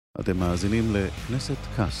אתם מאזינים לכנסת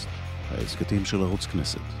קאסט, ההסכתים של ערוץ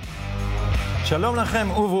כנסת. שלום לכם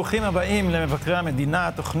וברוכים הבאים למבקרי המדינה,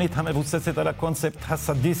 התוכנית המבוססת על הקונספט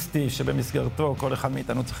הסדיסטי שבמסגרתו כל אחד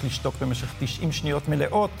מאיתנו צריך לשתוק במשך 90 שניות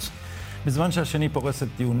מלאות, בזמן שהשני פורס את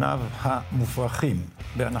טיעוניו המופרכים,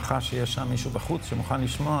 בהנחה שיש שם מישהו בחוץ שמוכן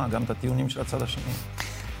לשמוע גם את הטיעונים של הצד השני.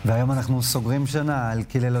 והיום אנחנו סוגרים שנה על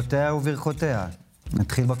קללותיה וברכותיה.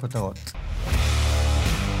 נתחיל בכותרות.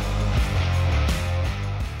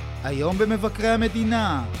 היום במבקרי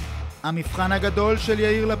המדינה, המבחן הגדול של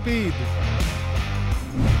יאיר לפיד.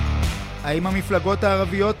 האם המפלגות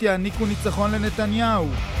הערביות יעניקו ניצחון לנתניהו?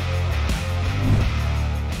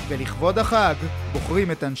 ולכבוד החג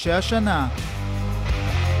בוחרים את אנשי השנה.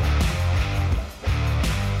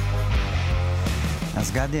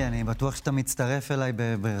 אז גדי, אני בטוח שאתה מצטרף אליי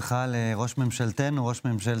בברכה לראש ממשלתנו, ראש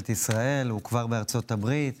ממשלת ישראל, הוא כבר בארצות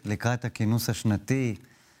הברית, לקראת הכינוס השנתי,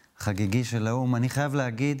 חגיגי של האו"ם. אני חייב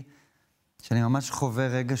להגיד שאני ממש חווה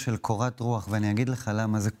רגע של קורת רוח, ואני אגיד לך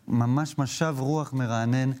למה. זה ממש משב רוח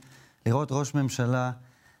מרענן לראות ראש ממשלה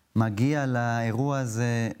מגיע לאירוע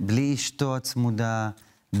הזה בלי אשתו הצמודה,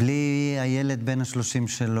 בלי הילד בן ה-30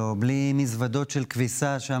 שלו, בלי מזוודות של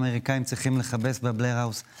כביסה שהאמריקאים צריכים לחבס בבלר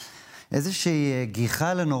האוס. איזושהי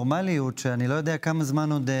גיחה לנורמליות שאני לא יודע כמה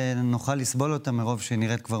זמן עוד נוכל לסבול אותה מרוב שהיא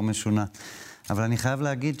נראית כבר משונה. אבל אני חייב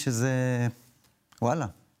להגיד שזה... וואלה.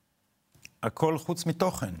 הכל חוץ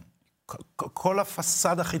מתוכן. כל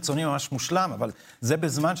הפסד החיצוני ממש מושלם, אבל זה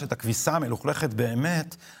בזמן שאת הכביסה המלוכלכת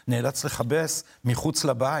באמת נאלץ לחבס מחוץ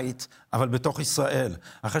לבית, אבל בתוך ישראל.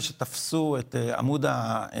 אחרי שתפסו את עמוד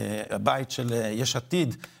הבית של יש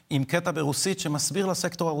עתיד, עם קטע ברוסית שמסביר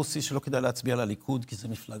לסקטור הרוסי שלא כדאי להצביע לליכוד, כי זו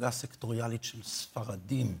מפלגה סקטוריאלית של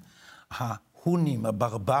ספרדים, ההונים,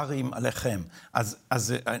 הברברים עליכם.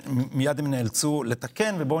 אז מיד הם נאלצו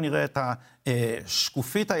לתקן, ובואו נראה את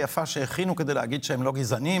השקופית היפה שהכינו כדי להגיד שהם לא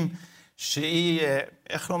גזענים, שהיא,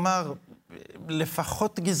 איך לומר,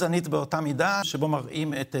 לפחות גזענית באותה מידה, שבו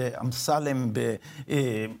מראים את אמסלם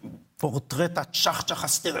בפורטרט הצ'חצ'ח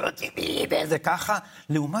הסטריאוטיפי וזה ככה,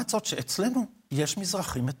 לעומת זאת שאצלנו יש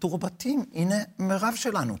מזרחים מתורבתים, הנה מרב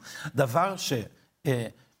שלנו, דבר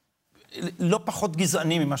לא פחות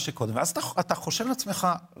גזעני ממה שקודם. ואז אתה חושב לעצמך,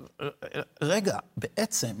 רגע,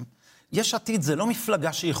 בעצם, יש עתיד זה לא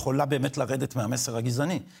מפלגה שיכולה באמת לרדת מהמסר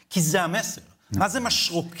הגזעני, כי זה המסר. מה זה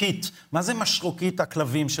משרוקית? מה זה משרוקית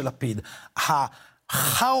הכלבים של לפיד?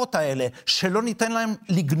 החאות האלה שלא ניתן להם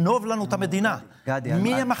לגנוב לנו את המדינה. גדי,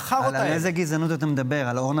 מי הם החאות האלה? על איזה גזענות אתה מדבר?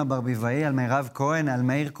 על אורנה ברביבאי, על מירב כהן, על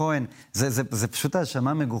מאיר כהן? זה פשוט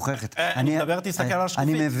האשמה מגוחכת. אני מדבר, תסתכל על השקופית.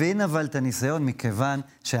 אני מבין אבל את הניסיון, מכיוון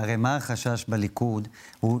שהרי מה החשש בליכוד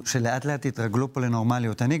הוא שלאט לאט התרגלו פה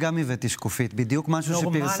לנורמליות. אני גם הבאתי שקופית, בדיוק משהו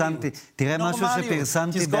שפרסמתי. תראה משהו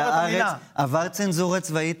שפרסמתי בהארץ, עבר צנזורה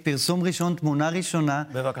צבאית, פרסום ראשון, תמונה ראשונה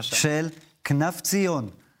של כנף ציון.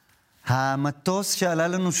 המטוס שעלה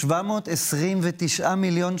לנו 729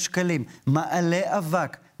 מיליון שקלים, מעלה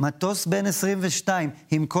אבק, מטוס בן 22,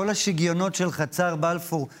 עם כל השיגיונות של חצר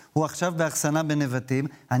בלפור, הוא עכשיו באחסנה בנבטים.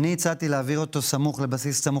 אני הצעתי להעביר אותו סמוך,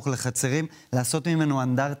 לבסיס סמוך לחצרים, לעשות ממנו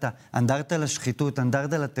אנדרטה, אנדרטה לשחיתות,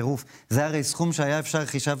 אנדרטה לטירוף. זה הרי סכום שהיה אפשר,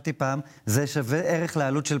 חישבתי פעם, זה שווה ערך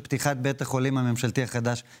לעלות של פתיחת בית החולים הממשלתי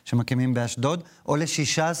החדש שמקימים באשדוד, או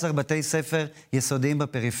ל-16 בתי ספר יסודיים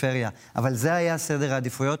בפריפריה. אבל זה היה סדר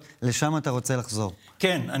העדיפויות, לשם אתה רוצה לחזור.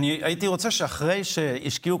 כן, אני הייתי רוצה שאחרי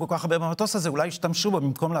שהשקיעו כל כך הרבה במטוס הזה, אולי ישתמשו בו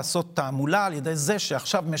במקום לעשות תעמולה על ידי זה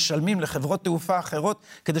שעכשיו משלמים לחברות תעופה אחרות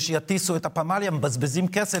כדי שיטיסו את הפמליה, מבזבזים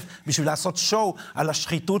כסף בשביל לעשות שואו על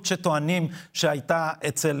השחיתות שטוענים שהייתה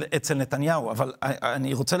אצל נתניהו. אבל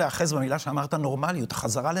אני רוצה לאחז במילה שאמרת נורמליות.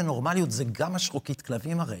 החזרה לנורמליות זה גם השרוקית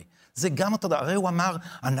כלבים הרי. זה גם אותו, הרי הוא אמר,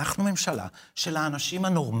 אנחנו ממשלה של האנשים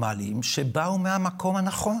הנורמליים שבאו מהמקום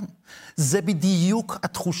הנכון. זה בדיוק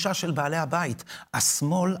התחושה של בעלי הבית.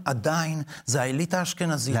 השמאל עדיין זה האליטה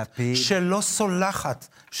האשכנזית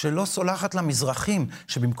שלא סולחת למזרחים,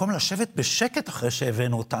 שבמקום לשבת בשקט אחרי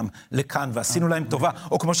שהבאנו אותם לכאן ועשינו להם טובה,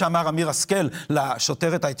 או כמו שאמר אמיר השכל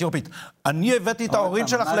לשוטרת האתיופית, אני הבאתי את ההורים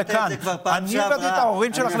שלך לכאן. אני הבאתי את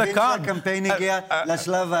ההורים שלך לכאן. אני מבין שהקמפיין הגיע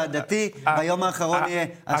לשלב העדתי, ביום האחרון יהיה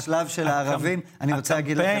השלב של הערבים. אני רוצה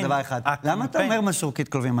להגיד לך דבר אחד. למה אתה אומר משרוקית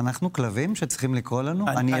כלבים? אנחנו כלבים שצריכים לקרוא לנו?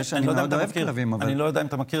 אני מאוד אוהב כלבים, אבל... אני לא יודע אם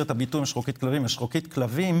אתה מכיר את הביטוי משרוקית כלבים. משרוקית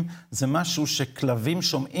כלבים זה משהו שכלבים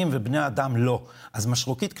שומעים ובני אדם לא. אז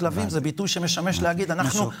משרוקית כלבים זה ביטוי שמשמש להגיד,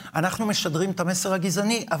 אנחנו משדרים את המסר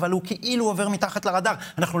הגזעני, אבל הוא כאילו עובר מתחת לרדאר.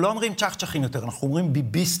 אנחנו לא אומרים צ'חצ'חים יותר, אנחנו אומרים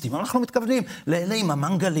ביביסטים. אנחנו מתכוונים לאלה עם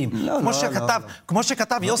המנגלים. כמו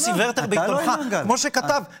שכתב יוסי ורטר בעיתונך.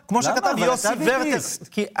 כמו שכתב יוסי ורטר.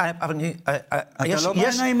 אתה לא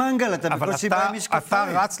בעיני מנגל, אתה בקושי בא משקפיים.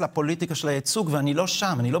 אתה רץ לפוליטיקה של הייצוג, ואני לא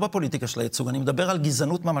שם, אני לא בפוליטיקה של הייצוג, אני מדבר על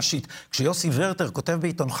גזענות ממשית. כשיוסי ורטר כותב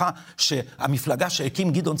בעיתונך שהמפלגה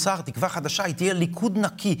שהקים גדעון סער, תקווה חדשה, היא תהיה ליכוד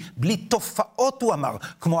נקי, בלי תופעות, הוא אמר,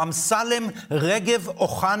 כמו אמסלם, רגב,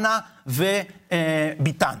 אוחנה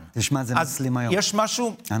וביטן. תשמע, זה מסלים היום. יש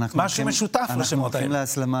משהו משותף לשמות האלה. אנחנו הולכים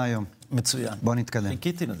להסלמה היום. מצוין. בוא נתקדם.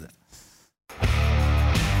 חיכיתי לזה.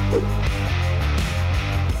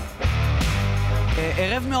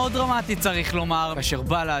 ערב מאוד דרמטי צריך לומר, כאשר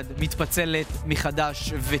בל"ד מתפצלת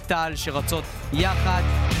מחדש וטל שרצות יחד.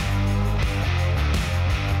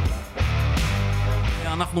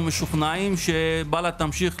 אנחנו משוכנעים שבל"ד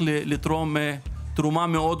תמשיך לתרום תרומה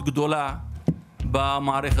מאוד גדולה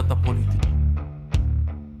במערכת הפוליטית.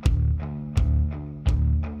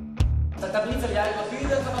 אתה תביא את זה ליאיר לפיד,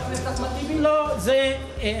 חבר הכנסת אחמד טיבי? לא, זה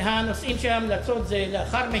הנושאים שההמלצות זה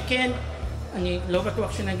לאחר מכן. אני לא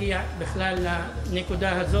בטוח שנגיע בכלל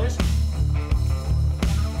לנקודה הזאת.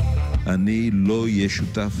 אני לא אהיה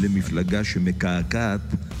שותף למפלגה שמקעקעת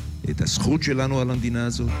את הזכות שלנו על המדינה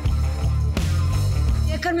הזאת.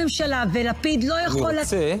 תהיה כאן ממשלה, ולפיד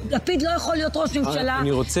לא יכול להיות ראש ממשלה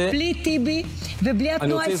בלי טיבי ובלי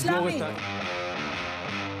התנועה האסלאמית.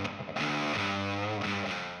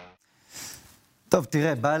 טוב,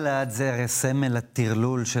 תראה, בל"ד זה הרי סמל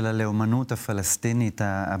הטרלול של הלאומנות הפלסטינית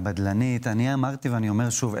הבדלנית. אני אמרתי ואני אומר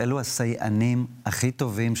שוב, אלו הסייענים הכי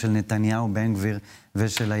טובים של נתניהו, בן גביר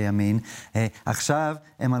ושל הימין. עכשיו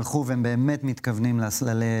הם הלכו והם באמת מתכוונים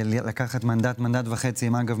לקחת מנדט וחצי,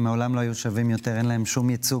 הם אגב מעולם לא היו שווים יותר, אין להם שום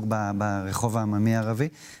ייצוג ברחוב העממי הערבי,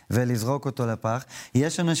 ולזרוק אותו לפח.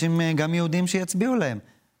 יש אנשים, גם יהודים, שיצביעו להם.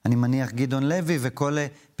 אני מניח גדעון לוי וכל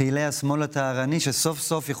פעילי השמאל הטהרני שסוף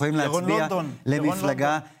סוף יכולים להצביע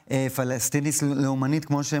למפלגה פלסטינית לאומנית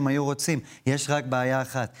כמו שהם היו רוצים. יש רק בעיה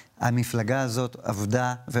אחת, המפלגה הזאת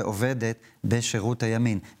עבדה ועובדת בשירות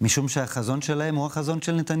הימין, משום שהחזון שלהם הוא החזון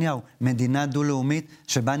של נתניהו, מדינה דו-לאומית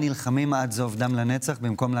שבה נלחמים עד זוב דם לנצח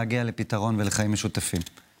במקום להגיע לפתרון ולחיים משותפים.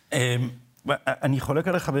 אני חולק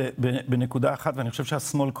עליך בנקודה אחת, ואני חושב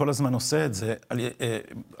שהשמאל כל הזמן עושה את זה,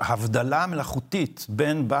 הבדלה מלאכותית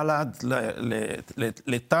בין בל"ד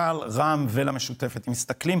לטל, רם ולמשותפת. אם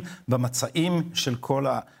מסתכלים במצעים של כל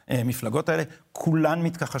המפלגות האלה, כולן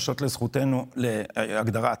מתכחשות לזכותנו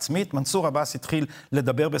להגדרה עצמית. מנצור עבאס התחיל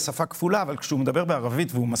לדבר בשפה כפולה, אבל כשהוא מדבר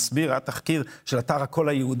בערבית והוא מסביר, התחקיר של אתר הקול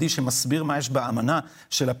היהודי שמסביר מה יש באמנה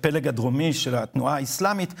של הפלג הדרומי של התנועה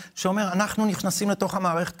האסלאמית, שאומר, אנחנו נכנסים לתוך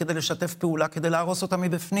המערכת כדי לשתף פעולה, כדי להרוס אותה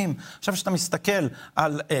מבפנים. עכשיו שאתה מסתכל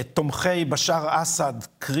על תומכי בשאר אסד,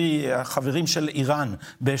 קרי החברים של איראן,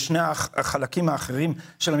 בשני החלקים האחרים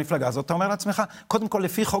של המפלגה הזאת, אתה אומר לעצמך, קודם כל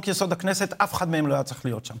לפי חוק יסוד הכנסת, אף אחד מהם לא היה צריך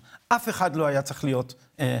להיות שם. אף אחד לא היה צריך להיות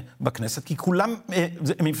בכנסת, כי כולם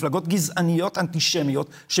מפלגות גזעניות, אנטישמיות,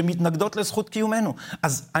 שמתנגדות לזכות קיומנו.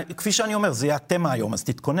 אז כפי שאני אומר, זה יהיה התמה היום, אז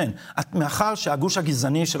תתכונן. מאחר שהגוש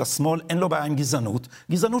הגזעני של השמאל אין לו בעיה עם גזענות,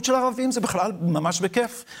 גזענות של ערבים זה בכלל ממש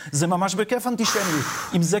בכיף. זה ממש בכיף אנטישמיות.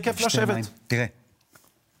 אם זה כיף לשבת. תראה,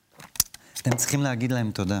 אתם צריכים להגיד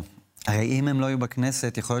להם תודה. הרי אם הם לא היו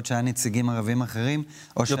בכנסת, יכול להיות שהיה נציגים ערבים אחרים,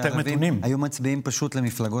 או שהערבים היו מצביעים פשוט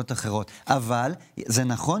למפלגות אחרות. אבל זה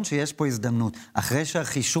נכון שיש פה הזדמנות. אחרי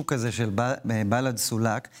שהחישוק הזה של בל"ד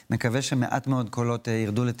סולק, מקווה שמעט מאוד קולות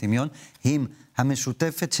ירדו לטמיון, עם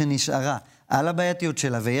המשותפת שנשארה על הבעייתיות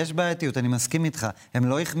שלה, ויש בעייתיות, אני מסכים איתך, הם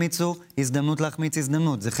לא החמיצו הזדמנות להחמיץ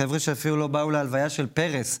הזדמנות. זה חבר'ה שאפילו לא באו להלוויה של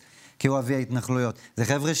פרס, כי הוא אבי ההתנחלויות. זה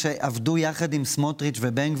חבר'ה שעבדו יחד עם סמוטריץ'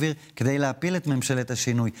 ובן גביר כדי להפיל את ממשלת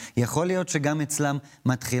השינוי. יכול להיות שגם אצלם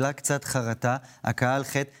מתחילה קצת חרטה, הקהל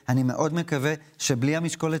חטא. אני מאוד מקווה שבלי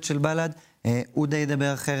המשקולת של בל"ד, אודי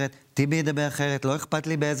ידבר אחרת, טיבי ידבר אחרת, לא אכפת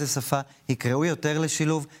לי באיזה שפה, יקראו יותר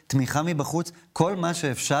לשילוב, תמיכה מבחוץ, כל מה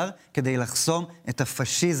שאפשר כדי לחסום את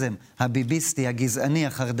הפשיזם, הביביסטי, הגזעני,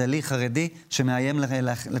 החרדלי, חרדי, שמאיים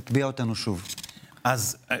להטביע אותנו שוב.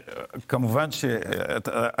 אז כמובן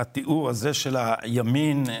שהתיאור הזה של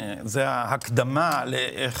הימין, זה ההקדמה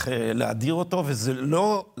לאיך להדיר אותו, וזה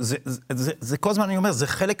לא, זה כל הזמן אני אומר, זה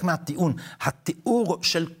חלק מהטיעון. התיאור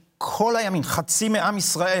של כל הימין, חצי מעם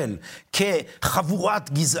ישראל, כחבורת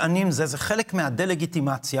גזענים, זה חלק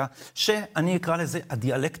מהדלגיטימציה, שאני אקרא לזה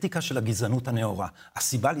הדיאלקטיקה של הגזענות הנאורה.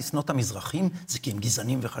 הסיבה לשנוא את המזרחים זה כי הם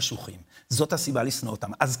גזענים וחשוכים. זאת הסיבה לשנוא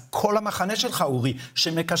אותם. אז כל המחנה שלך, אורי,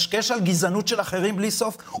 שמקשקש על גזענות של אחרים בלי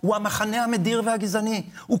סוף, הוא המחנה המדיר והגזעני.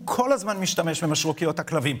 הוא כל הזמן משתמש במשרוקיות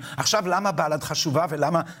הכלבים. עכשיו, למה בל"ד חשובה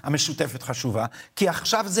ולמה המשותפת חשובה? כי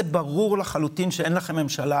עכשיו זה ברור לחלוטין שאין לכם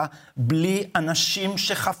ממשלה בלי אנשים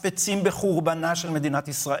שחפצים חפצים בחורבנה של מדינת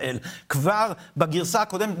ישראל. כבר בגרסה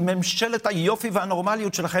הקודמת, ממשלת היופי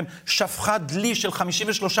והנורמליות שלכם שפכה דלי של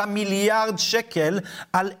 53 מיליארד שקל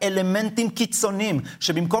על אלמנטים קיצוניים,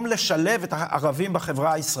 שבמקום לשלב את הערבים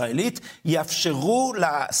בחברה הישראלית, יאפשרו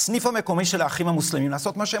לסניף המקומי של האחים המוסלמים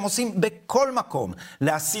לעשות מה שהם עושים בכל מקום,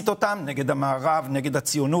 להסית אותם נגד המערב, נגד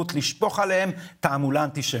הציונות, לשפוך עליהם תעמולה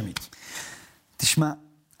אנטישמית. תשמע,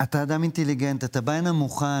 אתה אדם אינטליגנט, אתה בא הנה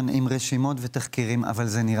מוכן עם רשימות ותחקירים, אבל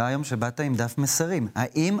זה נראה היום שבאת עם דף מסרים.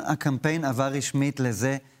 האם הקמפיין עבר רשמית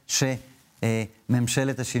לזה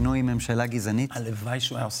שממשלת השינוי היא ממשלה גזענית? הלוואי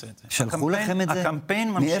שהוא היה עושה את זה. שלחו לכם את זה?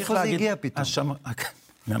 הקמפיין ממשיך להגיד... מאיפה זה הגיע פתאום?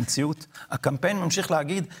 מהמציאות. הקמפיין ממשיך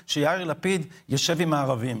להגיד שיאיר לפיד יושב עם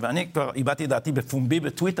הערבים, ואני כבר איבדתי דעתי בפומבי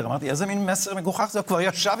בטוויטר, אמרתי, איזה מין מסר מגוחך זה, הוא כבר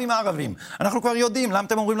ישב עם הערבים. אנחנו כבר יודעים, למה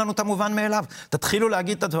אתם אומרים לנו את המובן מאליו? תתחילו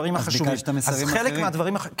להגיד את הדברים החשובים. אז ביקשת מסרים אחרים? אז חלק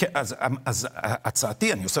מהדברים... אז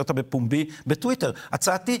הצעתי, אני עושה אותה בפומבי בטוויטר,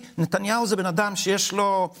 הצעתי, נתניהו זה בן אדם שיש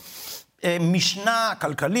לו... משנה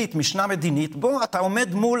כלכלית, משנה מדינית, בו אתה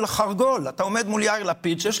עומד מול חרגול, אתה עומד מול יאיר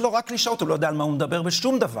לפיד, שיש לו רק קלישאות, הוא לא יודע על מה הוא מדבר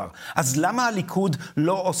בשום דבר. אז למה הליכוד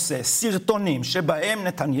לא עושה סרטונים שבהם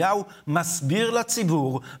נתניהו מסביר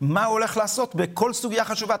לציבור מה הוא הולך לעשות בכל סוגיה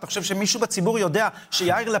חשובה? אתה חושב שמישהו בציבור יודע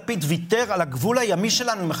שיאיר לפיד ויתר על הגבול הימי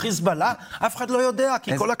שלנו עם החיזבאללה? אף אחד לא יודע,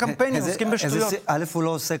 כי כל הקמפיינים עוסקים בשטויות. א', הוא לא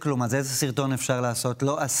עושה כלום, אז איזה סרטון אפשר לעשות?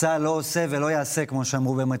 לא עשה, לא עושה ולא יעשה, כמו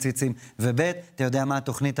שאמרו במציצים. וב', אתה יודע מה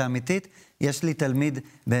התוכנית האמיתית? יש לי תלמיד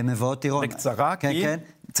במבואות עירון. בקצרה, כן, כי... כן,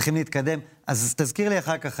 צריכים להתקדם. אז תזכיר לי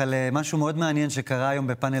אחר כך על משהו מאוד מעניין שקרה היום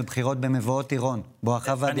בפאנל בחירות במבואות עירון,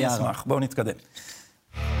 בואכה ואדי ערה. אני אשמח, בואו נתקדם.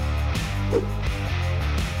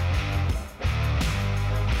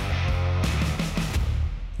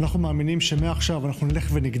 אנחנו מאמינים שמעכשיו אנחנו נלך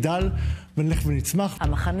ונגדל ונלך ונצמח.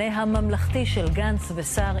 המחנה הממלכתי של גנץ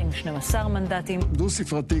ושר עם 12 מנדטים. דו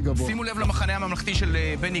ספרתי גבוה. שימו לב למחנה הממלכתי של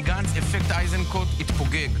בני גנץ, אפקט אייזנקוט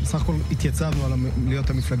התפוגג. בסך הכל התייצבנו על להיות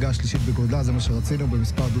המפלגה השלישית בגודלה, זה מה שרצינו,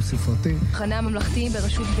 במספר דו ספרתי. המחנה הממלכתי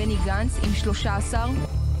בראשות בני גנץ עם 13.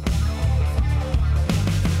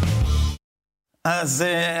 אז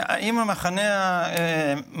האם המחנה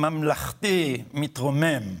הממלכתי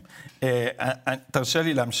מתרומם? תרשה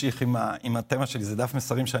לי להמשיך עם התמה שלי, זה דף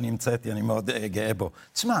מסרים שאני המצאתי, אני מאוד גאה בו.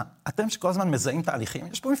 תשמע, אתם שכל הזמן מזהים תהליכים,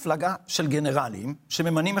 יש פה מפלגה של גנרלים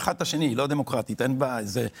שממנים אחד את השני, היא לא דמוקרטית, אין בה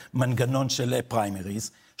איזה מנגנון של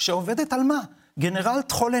פריימריז, שעובדת על מה? גנרל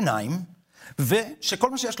תחול עיניים, ושכל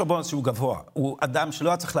מה שיש לו בונוס שהוא גבוה, הוא אדם שלא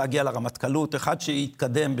היה צריך להגיע לרמטכ"לות, אחד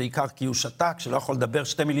שיתקדם בעיקר כי הוא שתק, שלא יכול לדבר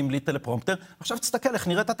 2 מילים בלי טלפרומפטר, עכשיו תסתכל איך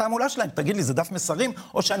נראית התעמולה שלהם, תגיד לי, זה דף מסרים,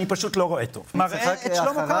 או שאני פשוט לא רואה טוב. מראה את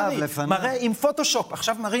שלמה קרעי, מראה עם פוטושופ,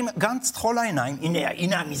 עכשיו מראים גנץ תחול העיניים,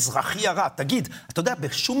 הנה המזרחי הרע, תגיד, אתה יודע,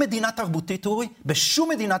 בשום מדינה תרבותית, אורי, בשום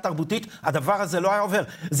מדינה תרבותית, הדבר הזה לא היה עובר,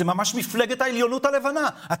 זה ממש מפלגת העליונות הלבנה,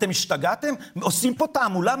 אתם השתגעתם? עושים פה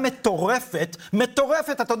תעמולה מטורפת,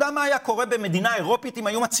 מטורפת, אתה יודע מה היה קורה במדינה אירופית אם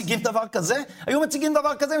היו מציגים דבר כזה? היו מציגים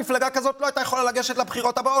דבר כזה, מפלגה כזאת לא הייתה יכולה לגשת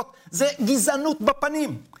לבחירות הבאות. זה גזענות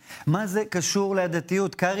בפנים. מה זה קשור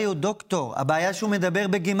לדתיות? קרעי הוא דוקטור. הבעיה שהוא מדבר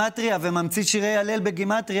בגימטריה וממציא שירי הלל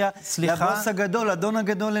בגימטריה. סליחה? לבוס הגדול, אדון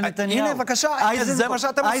הגדול לנתניהו. הנה, בבקשה, זה מה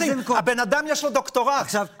שאתם עושים. הבן אדם יש לו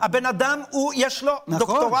דוקטורט. הבן אדם יש לו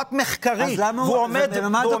דוקטורט מחקרי. אז למה הוא עומד?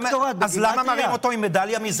 ומה דוקטורט? אז למה מראים אותו עם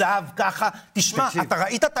מדליה מזהב ככה? תשמע, אתה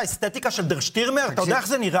ראית את האסתטיקה של דר שטירמר? אתה יודע איך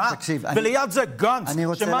זה נראה? וליד זה גנץ,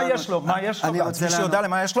 שמה יש לו? מה יש לו גנץ? מי שיודע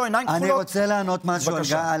למה יש לו עיניים כחולות? אני רוצה לענות משהו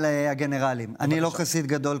על הגנרלים. אני לא חסיד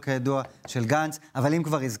גדול כידוע של גנץ, אבל אם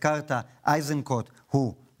כבר הזכרת, אייזנקוט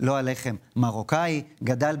הוא לא הלחם מרוקאי,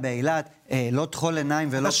 גדל באילת, לא תחול עיניים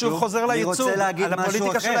ולא כלום. אתה שוב חוזר לייצוג, על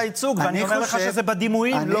הפוליטיקה של הייצוג, ואני אומר לך שזה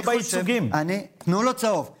בדימויים, לא בייצוגים. תנו לו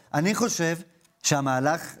צהוב. אני חושב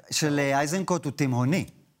שהמהלך של אייזנקוט הוא תימהוני.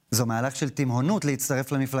 זו מהלך של תימהונות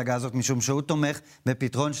להצטרף למפלגה הזאת, משום שהוא תומך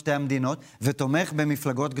בפתרון שתי המדינות, ותומך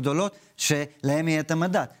במפלגות גדולות שלהם יהיה את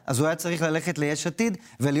המדד. אז הוא היה צריך ללכת ליש עתיד,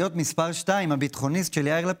 ולהיות מספר 2, הביטחוניסט של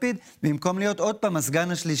יאיר לפיד, במקום להיות עוד פעם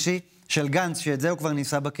הסגן השלישי של גנץ, שאת זה הוא כבר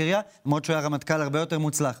ניסה בקריה, למרות שהוא היה רמטכ"ל הרבה יותר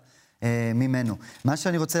מוצלח ממנו. מה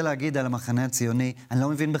שאני רוצה להגיד על המחנה הציוני, אני לא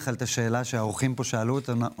מבין בכלל את השאלה שהאורחים פה שאלו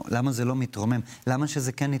אותנו, למה זה לא מתרומם? למה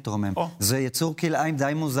שזה כן יתרומם? זה יצור כלאיים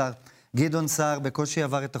די מוזר. גדעון סער בקושי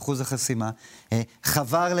עבר את אחוז החסימה,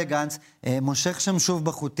 חבר לגנץ, מושך שם שוב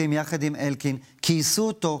בחוטים יחד עם אלקין, כיסו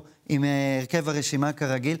אותו עם הרכב הרשימה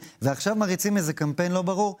כרגיל, ועכשיו מריצים איזה קמפיין לא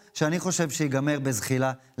ברור, שאני חושב שיגמר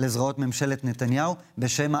בזחילה לזרועות ממשלת נתניהו,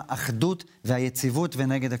 בשם האחדות והיציבות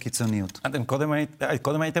ונגד הקיצוניות. אתם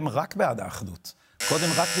קודם הייתם רק בעד האחדות. קודם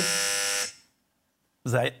רק...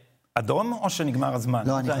 אדום או שנגמר הזמן?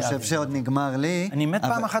 לא, אני חושב שעוד נגמר לי. אני מת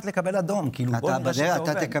פעם אחת לקבל אדום, כאילו בוא נראה שזה עובד.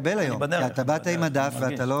 אתה תקבל היום, כי אתה באת עם הדף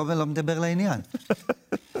ואתה לא מדבר לעניין.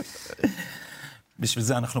 בשביל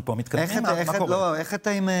זה אנחנו פה מתקדמים, מה קורה? איך אתה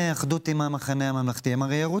עם אחדות עם המחנה הממלכתי? הם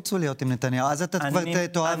הרי ירוצו להיות עם נתניהו, אז אתה כבר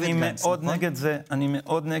תאהב את גנץ, נכון? אני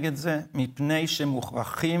מאוד נגד זה, מפני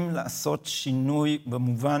שמוכרחים לעשות שינוי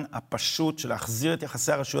במובן הפשוט של להחזיר את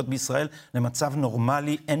יחסי הרשויות בישראל למצב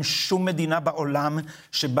נורמלי. אין שום מדינה בעולם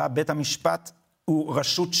שבה בית המשפט הוא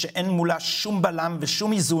רשות שאין מולה שום בלם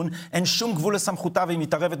ושום איזון, אין שום גבול לסמכותה והיא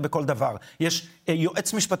מתערבת בכל דבר. יש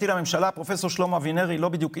יועץ משפטי לממשלה, פרופסור שלמה אבינרי, לא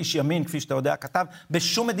בדיוק איש ימין, כפי שאתה יודע, כתב,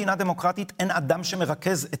 בשום מדינה דמוקרטית אין אדם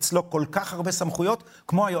שמרכז אצלו כל כך הרבה סמכויות,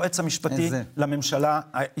 כמו היועץ המשפטי לממשלה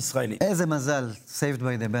הישראלית. איזה מזל, saved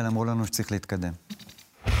by the bell, אמרו לנו שצריך להתקדם.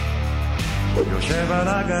 יושב על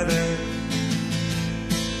הגדר,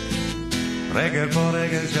 רגל פה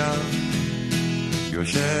רגל שם,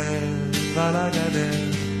 יושב על הגדר,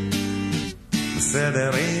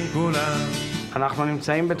 בסדר עם כולם. אנחנו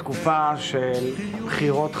נמצאים בתקופה של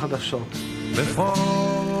בחירות חדשות.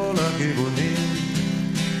 בכל הכיוונים,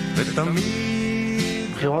 ותמיד...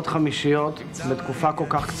 בחירות חמישיות בתקופה כל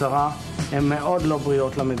כך קצרה, הן מאוד לא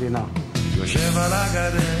בריאות למדינה. יושב על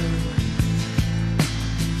הגדר,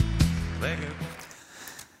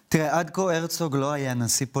 תראה, עד כה הרצוג לא היה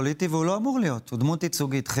נשיא פוליטי, והוא לא אמור להיות. הוא דמות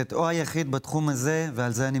ייצוגית. חטאו היחיד בתחום הזה,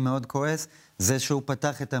 ועל זה אני מאוד כועס, זה שהוא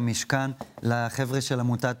פתח את המשכן לחבר'ה של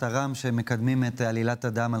עמותת הרם, שמקדמים את עלילת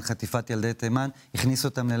הדם על חטיפת ילדי תימן, הכניס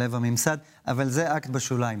אותם ללב הממסד, אבל זה אקט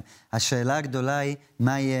בשוליים. השאלה הגדולה היא,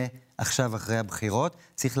 מה יהיה עכשיו אחרי הבחירות?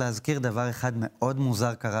 צריך להזכיר דבר אחד מאוד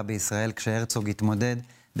מוזר קרה בישראל, כשהרצוג התמודד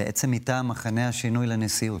בעצם מטעם מחנה השינוי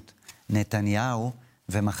לנשיאות. נתניהו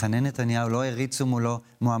ומחנה נתניהו לא הריצו מולו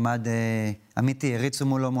מועמד אמיתי, הריצו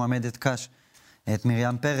מולו מועמדת קש, את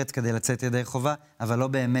מרים פרץ כדי לצאת ידי חובה, אבל לא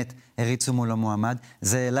באמת הריצו מולו מועמד.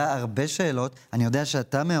 זה העלה הרבה שאלות, אני יודע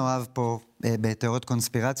שאתה מאוהב פה בתיאוריות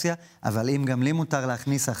קונספירציה, אבל אם גם לי מותר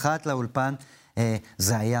להכניס אחת לאולפן,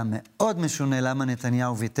 זה היה מאוד משונה למה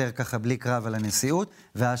נתניהו ויתר ככה בלי קרב על הנשיאות,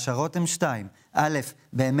 וההשערות הם שתיים. א',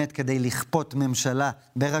 באמת כדי לכפות ממשלה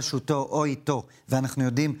בראשותו או איתו, ואנחנו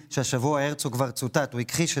יודעים שהשבוע הרצוג כבר צוטט, הוא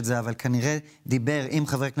הכחיש את זה, אבל כנראה דיבר עם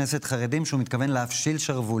חברי כנסת חרדים שהוא מתכוון להפשיל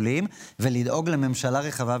שרבולים ולדאוג לממשלה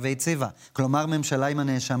רחבה ויציבה. כלומר, ממשלה עם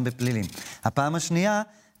הנאשם בפלילים. הפעם השנייה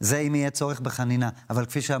זה אם יהיה צורך בחנינה, אבל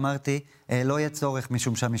כפי שאמרתי, לא יהיה צורך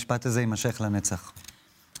משום שהמשפט הזה יימשך לנצח.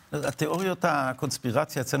 התיאוריות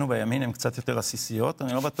הקונספירציה אצלנו בימין הן קצת יותר עסיסיות.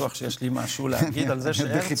 אני לא בטוח שיש לי משהו להגיד על זה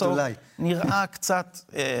שהרצוג נראה קצת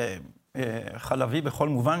חלבי בכל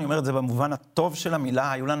מובן. אני אומר את זה במובן הטוב של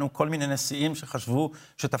המילה. היו לנו כל מיני נשיאים שחשבו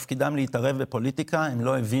שתפקידם להתערב בפוליטיקה. הם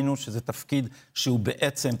לא הבינו שזה תפקיד שהוא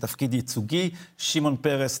בעצם תפקיד ייצוגי. שמעון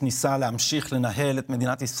פרס ניסה להמשיך לנהל את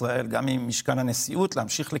מדינת ישראל גם עם משכן הנשיאות,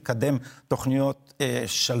 להמשיך לקדם תוכניות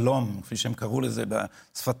שלום, כפי שהם קראו לזה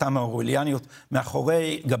בשפתם האורווליאניות,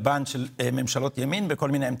 מאחורי גבן של ממשלות ימין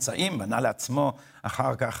בכל מיני אמצעים. בנה לעצמו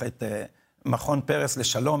אחר כך את מכון פרס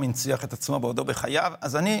לשלום, הנציח את עצמו בעודו בחייו.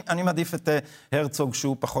 אז אני מעדיף את הרצוג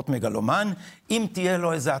שהוא פחות מגלומן. אם תהיה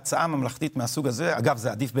לו איזו הצעה ממלכתית מהסוג הזה, אגב,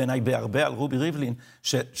 זה עדיף בעיניי בהרבה על רובי ריבלין,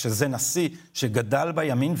 שזה נשיא שגדל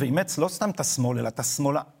בימין ואימץ לא סתם את השמאל, אלא את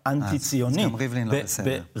השמאל האנטי-ציוני. גם ריבלין לא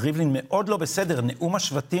בסדר. ריבלין מאוד לא בסדר. נאום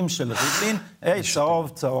השבטים של ריבלין, צהוב,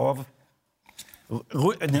 צהוב.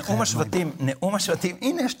 נאום השבטים,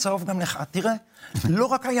 הנה יש צהוב גם לך, תראה. לא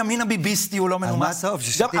רק הימין הביביסטי הוא לא מנומס. על מה צהוב?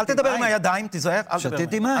 ששתיתי מים. אל תדבר עם הידיים, תיזהר.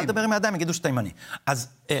 שתיתי מים. אל תדבר עם הידיים, יגידו שאתה ימני. אז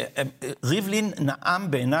ריבלין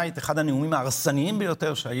נאם בעיניי את אחד הנאומים ההרסניים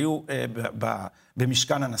ביותר שהיו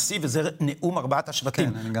במשכן הנשיא, וזה נאום ארבעת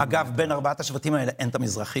השבטים. אגב, בין ארבעת השבטים האלה אין את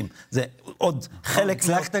המזרחים. זה עוד חלק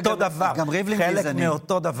מאותו דבר. גם ריבלין חלק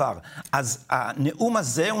מאותו דבר. אז הנאום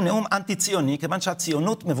הזה הוא נאום אנטי-ציוני, כיוון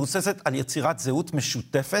שהציונות מבוססת על יצירת זהות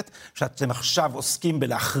משותפת, שאתם עכשיו עוסקים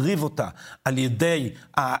בלהחריב אותה על ידי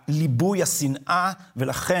הליבוי השנאה,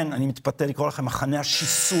 ולכן אני מתפתה לקרוא לכם מחנה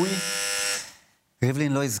השיסוי.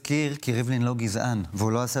 ריבלין לא הזכיר, כי ריבלין לא גזען,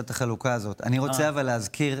 והוא לא עשה את החלוקה הזאת. אני רוצה אבל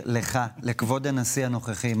להזכיר לך, לכבוד הנשיא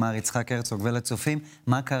הנוכחי, מר יצחק הרצוג, ולצופים,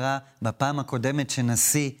 מה קרה בפעם הקודמת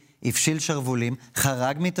שנשיא הפשיל שרבולים,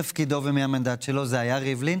 חרג מתפקידו ומהמנדט שלו, זה היה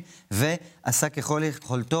ריבלין, ועשה ככל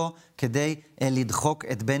יכולתו כדי לדחוק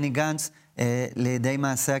את בני גנץ לידי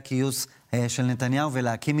מעשה הכיוס של נתניהו,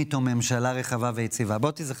 ולהקים איתו ממשלה רחבה ויציבה.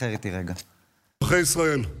 בוא תזכר איתי רגע. אחרי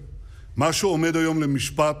ישראל, מה שעומד היום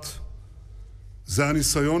למשפט, זה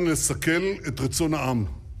הניסיון לסכל את רצון העם.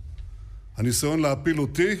 הניסיון להפיל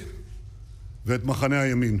אותי ואת מחנה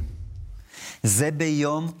הימין. זה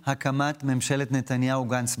ביום הקמת ממשלת נתניהו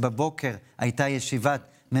גנץ. בבוקר הייתה ישיבת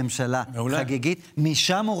ממשלה חגיגית.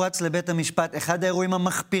 משם הוא רץ לבית המשפט, אחד האירועים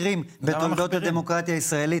המחפירים בתולדות הדמוקרטיה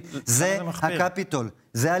הישראלית. זה הקפיטול,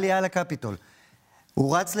 זה עלייה לקפיטול.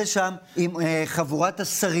 הוא רץ לשם עם חבורת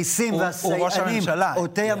הסריסים והסייענים,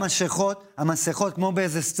 עוטי המסכות, כמו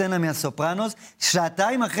באיזה סצנה מהסופרנוס,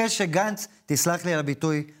 שעתיים אחרי שגנץ, תסלח לי על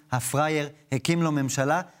הביטוי, הפרייר, הקים לו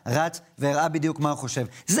ממשלה, רץ והראה בדיוק מה הוא חושב.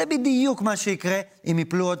 זה בדיוק מה שיקרה אם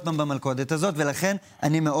יפלו עוד פעם במלכודת הזאת, ולכן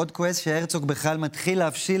אני מאוד כועס שהרצוג בכלל מתחיל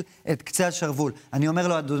להפשיל את קצה השרוול. אני אומר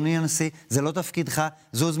לו, אדוני הנשיא, זה לא תפקידך,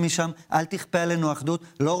 זוז משם, אל תכפה עלינו אחדות,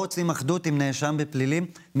 לא רוצים אחדות עם נאשם בפלילים,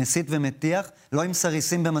 מסית ומטיח, לא עם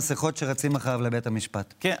סריסים במסכות שרצים אחריו לבית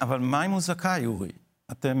המשפט. כן, אבל מה אם הוא זכאי, אורי?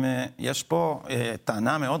 יש פה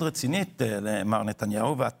טענה מאוד רצינית למר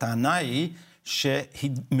נתניהו, והטענה היא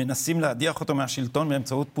שמנסים להדיח אותו מהשלטון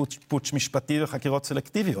באמצעות פוטש משפטי וחקירות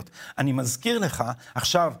סלקטיביות. אני מזכיר לך,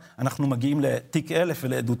 עכשיו אנחנו מגיעים לתיק 1000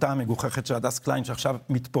 ולעדותה המגוחכת של הדס קליין שעכשיו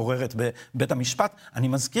מתפוררת בבית המשפט. אני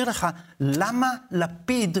מזכיר לך, למה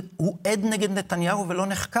לפיד הוא עד נגד נתניהו ולא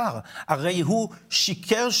נחקר? הרי הוא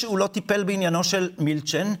שיקר שהוא לא טיפל בעניינו של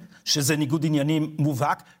מילצ'ן, שזה ניגוד עניינים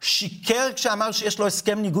מובהק, שיקר כשאמר שיש לו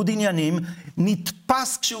הסכם ניגוד עניינים,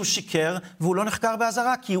 נתפס כשהוא שיקר, והוא לא נחקר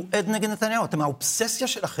באזהרה, כי הוא עד נגד נתניהו. אתם, האובססיה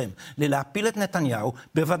שלכם ללהפיל את נתניהו,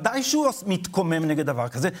 בוודאי שהוא מתקומם נגד דבר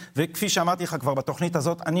כזה, וכפי שאמרתי לך כבר בתוכנית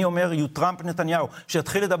הזאת, אני אומר, טראמפ נתניהו,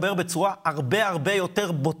 שיתחיל לדבר בצורה הרבה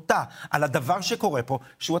יותר בוטה על הדבר שקורה פה,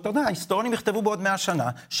 שהוא, אתה יודע, ההיסטוריונים יכתבו בעוד 100 שנה,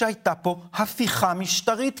 שהייתה פה הפיכה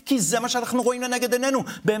משטרית, כי זה מה שאנחנו רואים לנגד עינינו,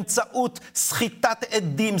 באמצעות סחיטת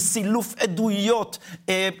עדים, סילוף עדויות.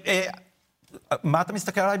 מה אתה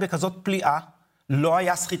מסתכל עליי בכזאת פליאה? לא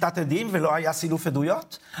היה סחיטת עדים ולא היה סילוף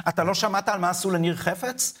עדויות? אתה לא שמעת על מה עשו לניר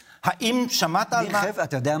חפץ? האם שמעת על מה...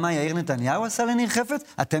 אתה יודע מה יאיר נתניהו עשה לניר חפץ?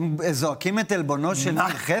 אתם זועקים את אלבונו של ניר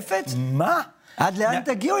חפץ? מה? עד לאן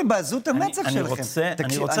תגיעו עם בעזות המצח שלכם?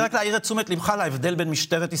 אני רוצה רק להעיר את תשומת לבך להבדל בין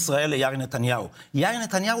משטרת ישראל ליאיר נתניהו. יאיר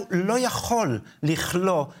נתניהו לא יכול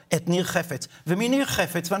לכלוא את ניר חפץ. ומניר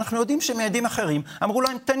חפץ, ואנחנו יודעים שמעדים אחרים, אמרו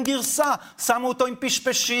להם, תן גרסה, שמו אותו עם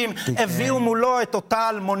פשפשים, הביאו מולו את אותה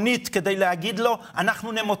אלמונית כדי להגיד לו,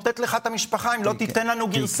 אנחנו נמוטט לך את המשפחה אם לא תיתן לנו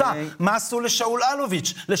גרסה. מה עשו לשאול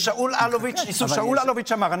אלוביץ'? לשאול אלוביץ', שאול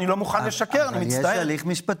אלוביץ' אמר, אני לא מוכן לשקר, אני מצטער. אבל יש הליך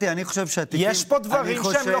משפטי, אני חושב שהתיקים... יש פה דברים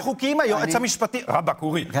שהם לא חוקיים, היועץ המשפטי, רבק,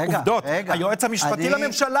 אורי, עובדות. היועץ המשפטי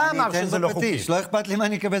לממשלה אמר שזה לא חוקי. לא אכפת לי מה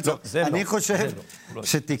אני אקבל זאת. אני חושב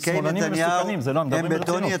שתיקי נתניהו הם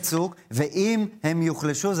בטון יצוק, ואם הם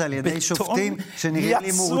יוחלשו זה על ידי שופטים שנראים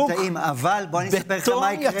לי מורתעים. אבל בוא אני אספר לך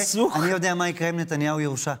מה יקרה. אני יודע מה יקרה אם נתניהו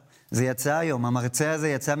יורשע. זה יצא היום, המרצה הזה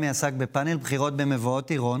יצא מעסק בפאנל בחירות במבואות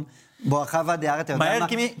עירון, בואכה והדייר, אתה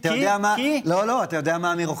יודע מה? לא, אתה יודע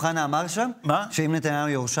מה אמיר אוחנה אמר שם? מה? שאם נתניהו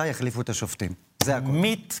יורשע יחליפו את השופטים. זה הכל.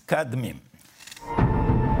 מתקדמים.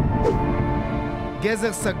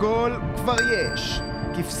 גזר סגול כבר יש,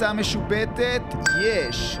 כבשה משובטת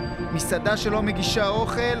יש, מסעדה שלא מגישה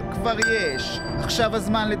אוכל כבר יש. עכשיו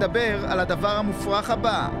הזמן לדבר על הדבר המופרך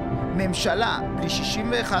הבא, ממשלה בלי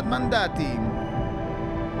 61 מנדטים.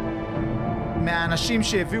 מהאנשים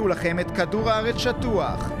שהביאו לכם את כדור הארץ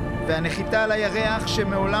שטוח והנחיתה על הירח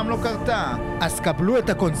שמעולם לא קרתה, אז קבלו את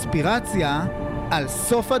הקונספירציה על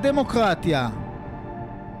סוף הדמוקרטיה.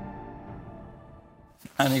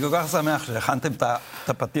 אני כל כך שמח שהכנתם את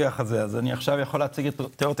הפתיח הזה, אז אני עכשיו יכול להציג את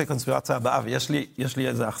תיאוריית הקונספירציה הבאה, ויש לי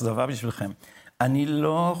איזו אכזבה בשבילכם. אני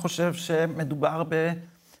לא חושב שמדובר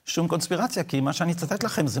בשום קונספירציה, כי מה שאני אצטט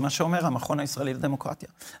לכם זה מה שאומר המכון הישראלי לדמוקרטיה.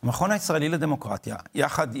 המכון הישראלי לדמוקרטיה,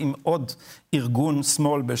 יחד עם עוד ארגון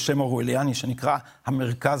שמאל בשם אורווליאני, שנקרא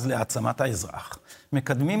המרכז להעצמת האזרח,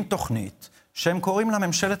 מקדמים תוכנית שהם קוראים לה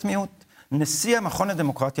ממשלת מיעוט. נשיא המכון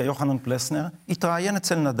לדמוקרטיה, יוחנן פלסנר, התראיין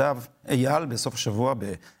אצל נדב אייל בסוף השבוע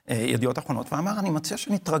בידיעות אחרונות, ואמר, אני מציע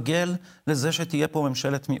שנתרגל לזה שתהיה פה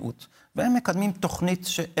ממשלת מיעוט. והם מקדמים תוכנית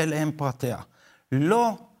שאלה הם פרטיה.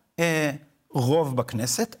 לא רוב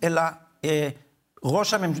בכנסת, אלא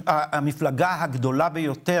ראש המפלגה הגדולה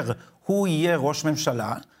ביותר, הוא יהיה ראש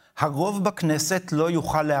ממשלה, הרוב בכנסת לא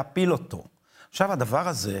יוכל להפיל אותו. עכשיו, הדבר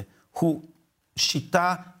הזה הוא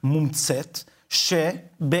שיטה מומצאת,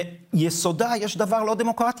 שביסודה יש דבר לא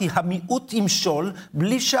דמוקרטי, המיעוט ימשול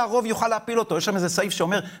בלי שהרוב יוכל להפיל אותו. יש שם איזה סעיף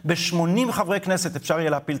שאומר, ב-80 חברי כנסת אפשר יהיה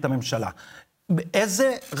להפיל את הממשלה.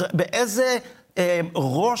 באיזה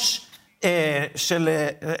ראש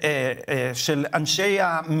של אנשי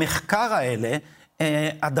המחקר האלה,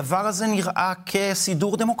 הדבר הזה נראה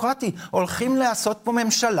כסידור דמוקרטי. הולכים לעשות פה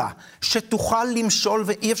ממשלה שתוכל למשול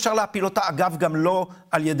ואי אפשר להפיל אותה, אגב גם לא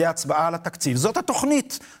על ידי הצבעה על התקציב.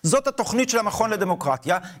 זאת התוכנית של המכון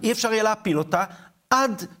לדמוקרטיה, אי אפשר יהיה להפיל אותה.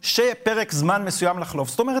 עד שפרק זמן מסוים לחלוף.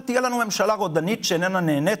 זאת אומרת, תהיה לנו ממשלה רודנית שאיננה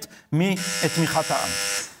נהנית מתמיכת העם.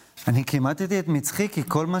 אני כמעטתי את מצחי, כי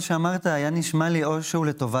כל מה שאמרת היה נשמע לי או שהוא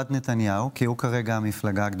לטובת נתניהו, כי הוא כרגע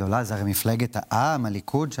המפלגה הגדולה, זה הרי מפלגת העם,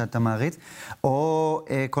 הליכוד שאתה מעריץ, או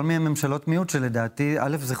כל מיני ממשלות מיעוט, שלדעתי,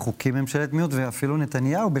 א', זה חוקי ממשלת מיעוט, ואפילו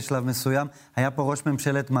נתניהו בשלב מסוים, היה פה ראש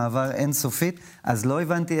ממשלת מעבר אינסופית, אז לא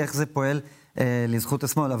הבנתי איך זה פועל לזכות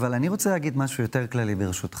השמאל, אבל אני רוצה להגיד משהו יותר כללי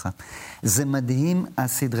ברשותך. זה מדהים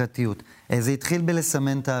הסדרתיות. זה התחיל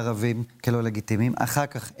בלסמן את הערבים כלא לגיטימיים, אחר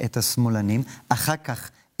כך את השמאלנים, אחר כך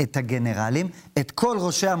את הגנרלים, את כל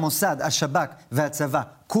ראשי המוסד, השב"כ והצבא,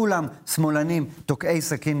 כולם שמאלנים, תוקעי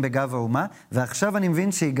סכין בגב האומה, ועכשיו אני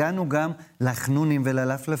מבין שהגענו גם לחנונים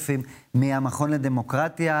וללפלפים מהמכון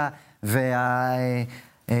לדמוקרטיה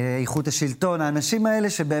איכות השלטון, האנשים האלה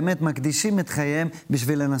שבאמת מקדישים את חייהם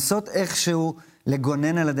בשביל לנסות איכשהו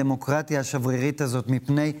לגונן על הדמוקרטיה השברירית הזאת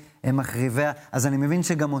מפני מחריביה. אז אני מבין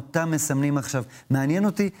שגם אותם מסמנים עכשיו. מעניין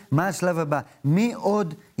אותי מה השלב הבא. מי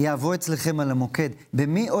עוד יעבור אצלכם על המוקד?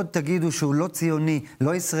 במי עוד תגידו שהוא לא ציוני,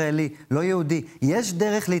 לא ישראלי, לא יהודי? יש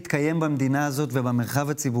דרך להתקיים במדינה הזאת ובמרחב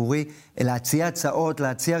הציבורי, להציע הצעות,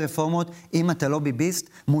 להציע רפורמות. אם אתה לא ביביסט,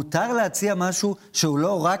 מותר להציע משהו שהוא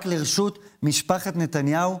לא רק לרשות משפחת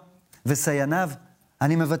נתניהו וסייניו.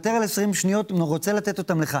 אני מוותר על 20 שניות, רוצה לתת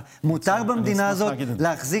אותם לך. מותר במדינה הזאת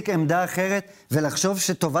להחזיק עמדה אחרת ולחשוב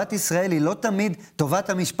שטובת ישראל היא לא תמיד טובת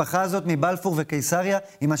המשפחה הזאת מבלפור וקיסריה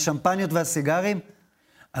עם השמפניות והסיגרים?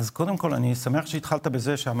 אז קודם כל, אני שמח שהתחלת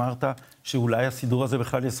בזה שאמרת שאולי הסידור הזה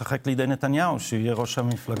בכלל ישחק לידי נתניהו, שיהיה ראש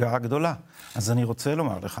המפלגה הגדולה. אז אני רוצה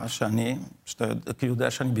לומר לך שאתה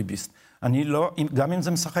יודע שאני ביביסט. אני לא, גם אם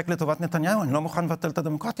זה משחק לטובת נתניהו, אני לא מוכן לבטל את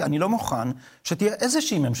הדמוקרטיה. אני לא מוכן שתהיה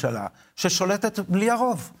איזושהי ממשלה ששולטת בלי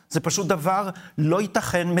הרוב. זה פשוט דבר לא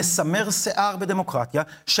ייתכן, מסמר שיער בדמוקרטיה,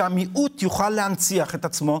 שהמיעוט יוכל להנציח את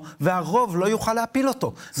עצמו, והרוב לא יוכל להפיל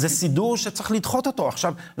אותו. זה סידור שצריך לדחות אותו.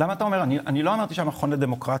 עכשיו, למה אתה אומר? אני לא אמרתי שהמכון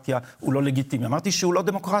לדמוקרטיה הוא לא לגיטימי. אמרתי שהוא לא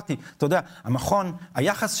דמוקרטי. אתה יודע,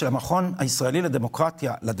 היחס של המכון הישראלי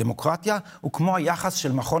לדמוקרטיה הוא כמו היחס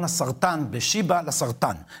של מכון הסרטן בשיבא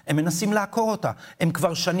לסרטן. הם מנסים לעקור אותה. הם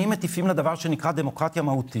כבר שנים מטיפים לדבר שנקרא דמוקרטיה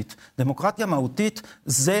מהותית. דמוקרטיה מהותית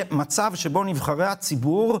זה מצב שבו נבחרי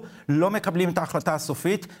הציבור לא מקבלים את ההחלטה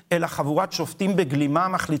הסופית, אלא חבורת שופטים בגלימה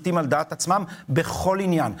מחליטים על דעת עצמם בכל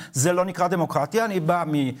עניין. זה לא נקרא דמוקרטיה, אני בא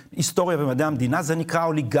מהיסטוריה ומדעי המדינה, זה נקרא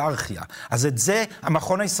אוליגרכיה. אז את זה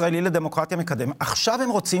המכון הישראלי לדמוקרטיה מקדם. עכשיו הם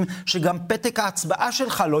רוצים שגם פתק ההצבעה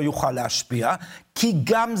שלך לא יוכל להשפיע, כי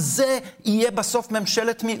גם זה יהיה בסוף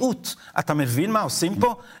ממשלת מיעוט. אתה מבין מה עושים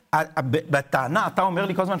פה? בטענה, אתה אומר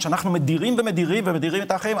לי כל הזמן שאנחנו מדירים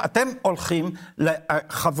את האחרים. אתם הולכים,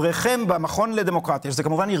 חבריכם במכון לדמוקרטיה, שזה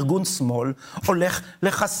כמובן ארגון שמאל, הולך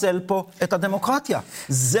לחסל פה את הדמוקרטיה.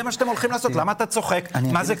 זה מה שאתם הולכים לעשות. למה אתה צוחק?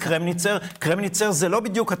 מה זה קרמניצר? קרמניצר זה לא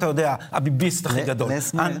בדיוק, אתה יודע, הביביסט הכי גדול.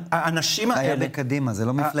 האנשים האלה... היה בקדימה, זה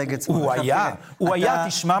לא מפלגת שמאל. הוא היה,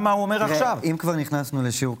 תשמע מה הוא אומר עכשיו. אם כבר נכנסנו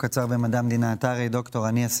לשיעור קצר במדע המדינה, אתה הרי דוקטור,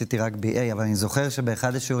 אני עשיתי רק BA, אבל אני זוכר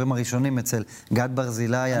שבאחד השיעורים הראשונים אצל גד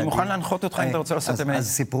ברזילי... אני מוכן להנחות אותך אם אתה רוצה לעשות אמת. אז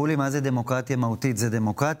סיפרו לי מה זה דמוקרטיה מהותית. זה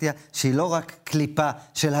דמוקרטיה שהיא לא רק קליפה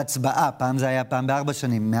של הצבעה, פעם זה היה פעם ב4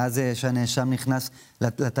 שנים, מאז שהנאשם נכנס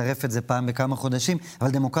לטרף את זה פעם בכמה חודשים,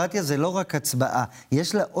 אבל דמוקרטיה זה לא רק הצבעה,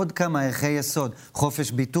 יש לה עוד כמה ערכי יסוד,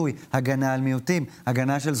 חופש ביטוי, הגנה על מיעוטים,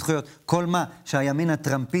 הגנה של זכויות, כל מה שהימין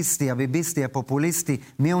הטראמפיסטי, הביביסטי, הפופוליסטי,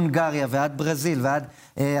 מהונגריה ועד ברזיל ועד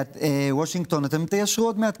וושינגטון, אתם תיישרו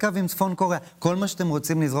עוד מעט קו עם צפון קוריאה, כל מה שאתם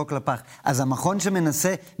רוצים לזרוק לפח. אז המכון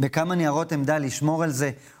שמנסה בכמה ניירות עמדה לשמור על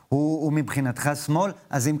זה, הוא מבחינתך שמאל,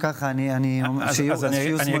 אז אם ככה אני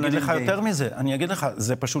אגיד לך יותר מזה, אני אגיד לך,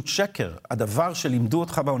 זה פשוט שקר. הדבר שלימדו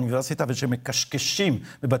אותך באוניברסיטה ושמקשקשים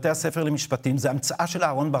בבתי הספר למשפטים, זה המצאה של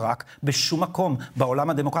אהרון ברק בשום מקום, בעולם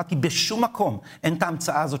הדמוקרטי, בשום מקום. אין את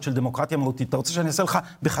ההמצאה הזאת של דמוקרטיה מהותית. אתה רוצה שאני אעשה לך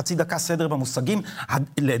בחצי דקה סדר במושגים?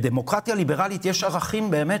 לדמוקרטיה ליברלית יש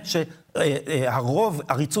ערכים באמת שהרוב,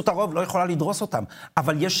 עריצות הרוב לא יכולה לדרוס אותם.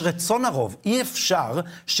 אבל יש רצון הרוב. אי אפשר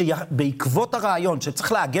שבעקבות הרעיון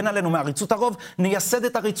שצריך להגן עלינו מעריצות הרוב, נייסד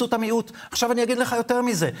את עריצות המיעוט. עכשיו אני אגיד לך יותר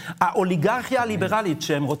מזה. האוליגרכיה הליברלית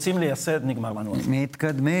שהם רוצים לייסד, נגמר לנו.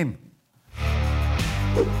 מתקדמים.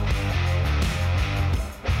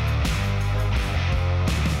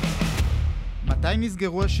 מתי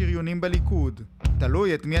נסגרו השריונים בליכוד?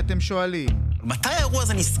 תלוי את מי אתם שואלים. מתי האירוע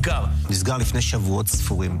הזה נסגר? נסגר לפני שבועות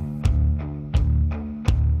ספורים.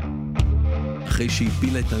 אחרי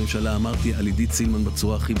שהפילה את הממשלה אמרתי על עידית סילמן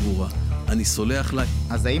בצורה הכי ברורה. אני סולח לה.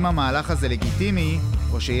 אז האם המהלך הזה לגיטימי,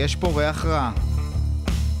 או שיש פה ריח רע?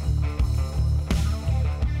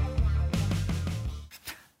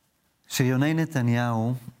 שריוני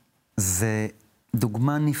נתניהו זה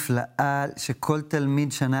דוגמה נפלאה שכל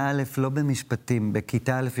תלמיד שנה א' לא במשפטים,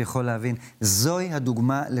 בכיתה א' יכול להבין. זוהי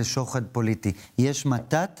הדוגמה לשוחד פוליטי. יש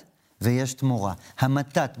מתת ויש תמורה.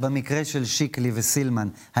 המתת במקרה של שיקלי וסילמן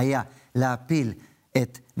היה להפיל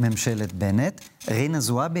את ממשלת בנט. רינה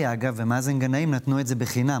זועבי, אגב, ומאזן גנאים נתנו את זה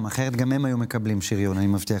בחינם, אחרת גם הם היו מקבלים שריון, אני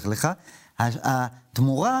מבטיח לך.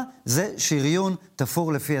 התמורה זה שריון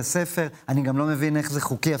תפור לפי הספר. אני גם לא מבין איך זה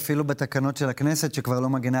חוקי אפילו בתקנות של הכנסת שכבר לא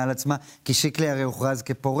מגנה על עצמה, כי שיקלי הרי הוכרז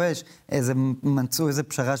כפורש, מצאו איזה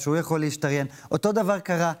פשרה שהוא יכול להשתריין. אותו דבר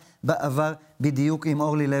קרה בעבר בדיוק עם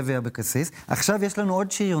אורלי לוי אבקסיס. עכשיו יש לנו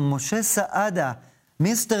עוד שריון, משה סעדה,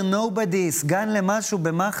 מיסטר נובדי, סגן למשהו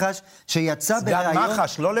במחש, שיצא סגן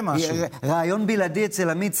מחש, לא למשהו. רעיון בלעדי אצל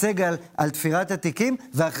עמית סגל על תפירת התיקים,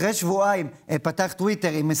 ואחרי שבועיים פתח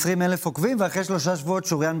טוויטר עם 20,000 עוקבים, ואחרי 3 שבועות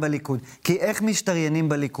שוריין בליכוד. כי איך משתריינים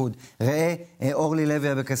בליכוד? ראה אורלי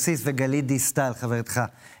לוי אבקסיס וגלית דיסטל, חברתך.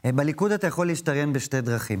 בליכוד אתה יכול להשתריין בשתי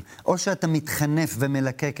דרכים. או שאתה מתחנף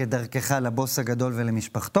ומלקק את דרכך לבוס הגדול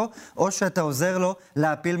ולמשפחתו, או שאתה עוזר לו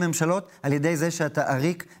להפיל ממשלות על ידי זה שאתה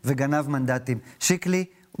עריק וגנב מנדטים. שיקלי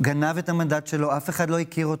גנב את המנדט שלו, אף אחד לא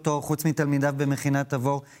הכיר אותו, חוץ מתלמידיו במכינת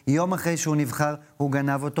תבור. יום אחרי שהוא נבחר, הוא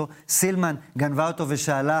גנב אותו. סילמן גנבה אותו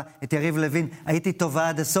ושאלה את יריב לוין, הייתי טובה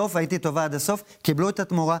עד הסוף, הייתי טובה עד הסוף. קיבלו את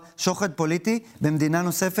התמורה, שוחד פוליטי, במדינה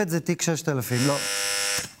נוספת זה תיק 6,000, לא,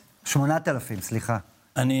 8,000, סליחה.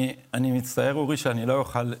 אני מצטער, אורי, שאני לא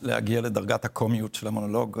אוכל להגיע לדרגת הקומיות של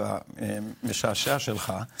המונולוג המשעשע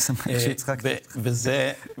שלך.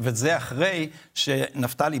 וזה אחרי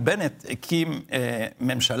שנפתלי בנט הקים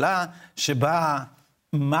ממשלה שבה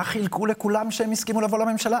מה חילקו לכולם שהם הסכימו לבוא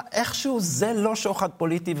לממשלה? איכשהו זה לא שוחד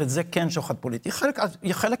פוליטי וזה כן שוחד פוליטי.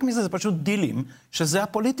 חלק מזה זה פשוט דילים, שזה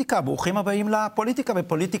הפוליטיקה. ברוכים הבאים לפוליטיקה,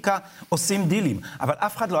 בפוליטיקה עושים דילים. אבל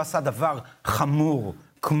אף אחד לא עשה דבר חמור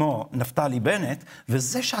כמו נפתלי בנט,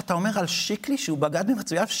 וזה שאתה אומר על שיקלי שהוא בגד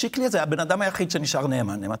ממצביעיו, שיקלי זה הבן אדם היחיד שנשאר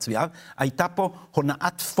נאמן למצביעיו. הייתה פה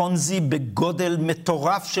הונאת פונזי בגודל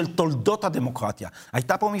מטורף של תולדות הדמוקרטיה.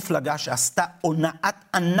 הייתה פה מפלגה שעשתה הונאת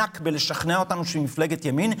ענק בלשכנע אותנו שהיא מפלגת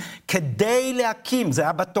ימין, כדי להקים, זה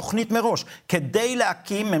היה בתוכנית מראש, כדי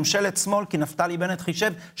להקים ממשלת שמאל, כי נפתלי בנט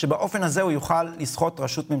חישב שבאופן הזה הוא יוכל לסחוט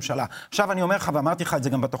ראשות ממשלה. עכשיו אני אומר לך, ואמרתי לך את זה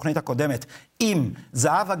גם בתוכנית הקודמת, אם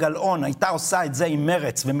זהבה גלאון הייתה עושה את זה עם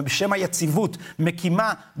מרץ, ובשם היציבות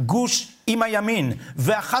מקימה גוש עם הימין,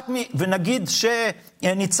 ונגיד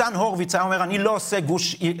שניצן הורוביץ היה אומר,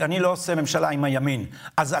 אני לא עושה ממשלה עם הימין,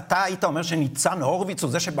 אז אתה היית אומר שניצן הורוביץ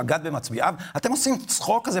הוא זה שבגד במצביעיו? אתם עושים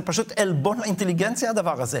צחוק הזה, פשוט אלבון לאינטליגנציה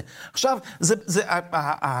הדבר הזה. עכשיו,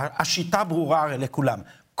 השיטה ברורה הרי לכולם.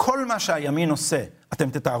 כל מה שהימין עושה, אתם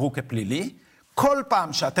תתארו כפלילי, כל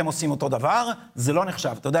פעם שאתם עושים אותו דבר, זה לא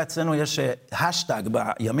נחשב. אתה יודע, אצלנו יש השטג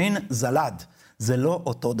בימין, זלד. זה לא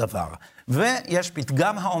אותו דבר. ויש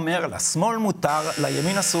פתגם האומר, לשמאל מותר,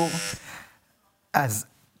 לימין אסור. אז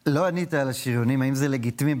לא ענית על השריונים, האם זה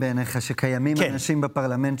לגיטימי בעיניך שקיימים אנשים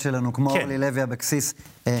בפרלמנט שלנו, כמו אורלי לוי אבקסיס,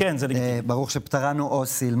 ברוך שפטרנו או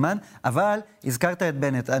סילמן, אבל הזכרת את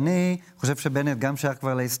בנט. אני חושב שבנט גם שייך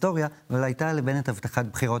כבר להיסטוריה, אבל הייתה לבנט הבטחת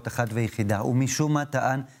בחירות אחת ויחידה, ומשום מה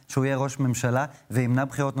טען שהוא יהיה ראש ממשלה וימנע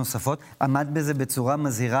בחירות נוספות, עמד בזה בצורה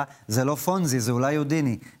מזהירה, זה לא פונזי, זה אולי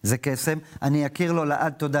יודיני, זה קסם. אני אכיר לו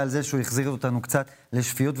לעד תודה על זה שהוא החזיר אותנו קצת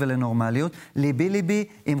לשפיות ולנורמליות. ליבי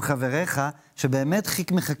עם חבריך, שבאמת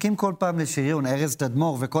מחכים כל פעם לשריון, ארז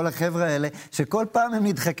תדמור וכל החבר'ה האלה, שכל פעם הם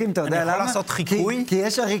נדחקים, אתה יודע למה? אני יכול לעשות חיקוי? כי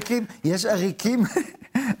יש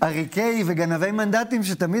עריקי וגנבי מנדטים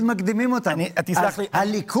שתמיד מקדימים אותם. תסלח לי.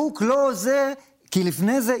 הליקוק לא עוזר, כי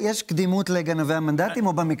לפני זה יש קדימות לגנבי המנדטים,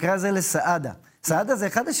 או במקרה הזה לסעדה. סעדה זה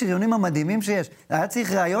אחד השריונים המדהימים שיש. היה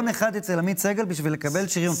צריך רעיון אחד אצל עמית סגל בשביל לקבל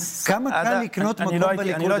שריון. כמה קל לקנות מקום בליכוד?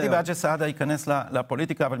 אני לא הייתי בעד שסעדה ייכנס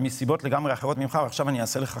לפוליטיקה, אבל מסיבות לגמרי אחרות ממך, ועכשיו אני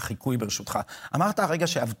אעשה לך חיקוי ברשותך. אמרת הרגע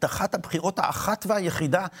שהבטחת הבחירות האחת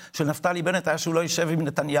והיחידה של נפתלי בנט היה שהוא לא יישב עם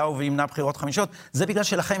נתניהו וימנע בחירות חמישיות. זה בגלל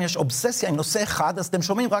שלכם יש אובססיה עם נושא אחד, אז אתם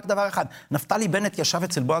שומעים רק דבר אחד. נפתלי בנט ישב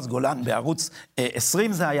אצל בועז גולן בערוץ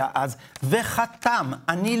 20 זה היה אז, וחתם,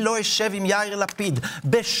 אני לא אשב עם יאיר לפיד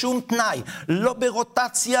בשום תנאי, לא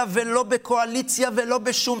ברוטציה ולא בקואליציה ולא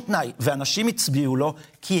בשום תנאי. ואנשים הצביעו לו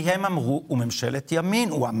כי הם אמרו, הוא ממשלת ימין.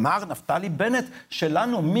 הוא אמר, נפתלי בנט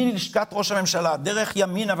שלנו, מלשכת ראש הממשלה, דרך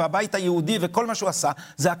ימינה והבית היהודי וכל מה שהוא עשה,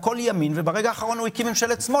 זה הכל ימין, וברגע האחרון הוא הקים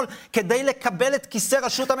ממשלת שמאל כדי לקבל את כיסא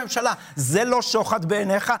ראשות הממשלה. זה לא שוחד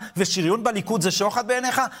בעיניך, ושריון בליכוד זה שוחד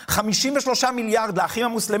בעיניך? 53 מיליארד לאחים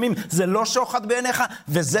המוסלמים זה לא שוחד בעיניך,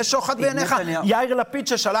 וזה שוחד בעיניך? יאיר לפיד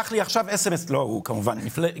ששלח לי עכשיו SMS, לא, הוא כמובן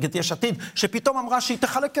מפלגת יש עתיד, שפתאום שפתאום אמרה שהיא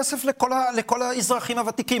תחלק כסף לכל האזרחים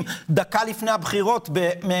הוותיקים. דקה לפני הבחירות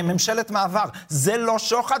בממשלת מעבר. זה לא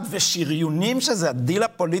שוחד, ושריונים שזה הדיל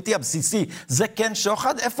הפוליטי הבסיסי. זה כן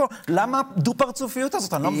שוחד? איפה? למה דו-פרצופיות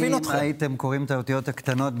הזאת? אני לא מבין אתכם. אם הייתם קוראים את האותיות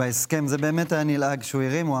הקטנות בהסכם, זה באמת היה נלעג שהוא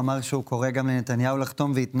הרים, הוא אמר שהוא קורא גם לנתניהו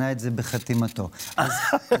לחתום והתנה את זה בחתימתו.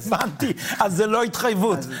 הבנתי, אז זה לא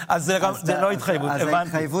התחייבות. אז זה לא התחייבות, הבנתי. אז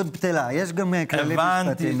ההתחייבות בטלה, יש גם כללים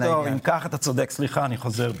משפטיים לעניין. הבנתי, טוב, אם כך אתה צודק, סליחה, אני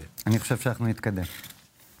חוזר בי. אני חושב שאנחנו נתקדם.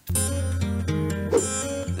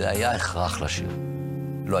 זה היה הכרח לשיר.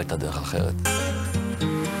 לא הייתה דרך אחרת.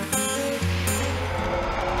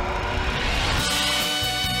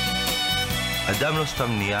 אדם לא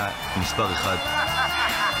סתם נהיה מספר אחד.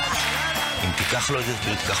 אם תיקח לו את זה,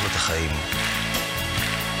 כאילו תיקח לו את החיים.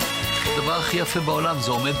 הדבר הכי יפה בעולם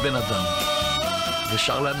זה עומד בן אדם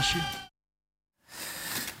ושר לאנשים.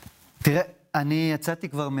 תראה, אני יצאתי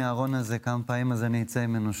כבר מהארון הזה כמה פעמים, אז אני אצא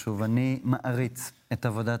ממנו שוב. אני מעריץ את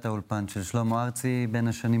עבודת האולפן של שלמה ארצי בין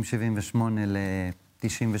השנים 78 ל-96.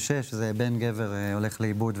 זה בן גבר הולך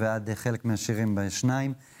לאיבוד ועד חלק מהשירים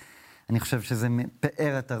בשניים. אני חושב שזה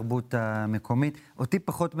פאר התרבות המקומית. אותי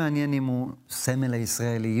פחות מעניין אם הוא סמל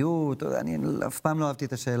הישראליות. אני אף פעם לא אהבתי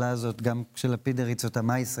את השאלה הזאת, גם כשלפיד הריץ אותה,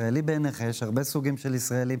 מה ישראלי בעיניך? יש הרבה סוגים של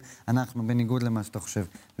ישראלים. אנחנו, בניגוד למה שאתה חושב,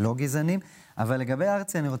 לא גזענים. אבל לגבי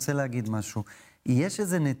ארצי אני רוצה להגיד משהו. יש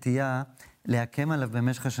איזו נטייה להקם עליו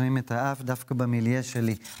במשך השנים את האף, דווקא במיליה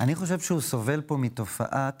שלי. אני חושב שהוא סובל פה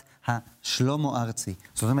מתופעת השלמה ארצי.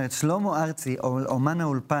 זאת אומרת, שלמה ארצי, אומן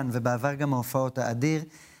האולפן, ובעבר גם ההופעות האדיר,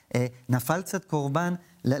 נפל קצת קורבן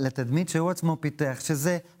לתדמית שהוא עצמו פיתח,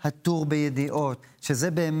 שזה הטור בידיעות,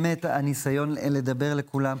 שזה באמת הניסיון לדבר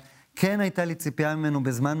לכולם. כן הייתה לי ציפייה ממנו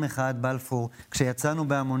בזמן מחאת בלפור, כשיצאנו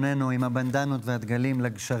בהמוננו עם הבנדנות והדגלים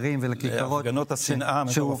לגשרים ולכיכרות. להפגנות השנאה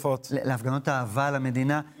המטורפות. להפגנות האהבה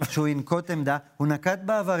למדינה, שהוא ינקוט עמדה. הוא נקט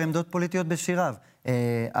בעבר עמדות פוליטיות בשיריו.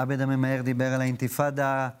 עבד הממהר דיבר על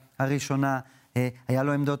האינתיפאדה הראשונה, היה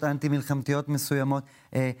לו עמדות אנטי-מלחמתיות מסוימות.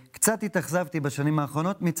 קצת התאכזבתי בשנים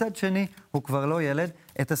האחרונות, מצד שני הוא כבר לא ילד.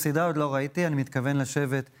 את הסדרה עוד לא ראיתי, אני מתכוון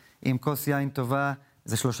לשבת עם כוס יין טובה,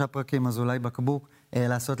 זה 3 פרקים, אז אולי בקבוק,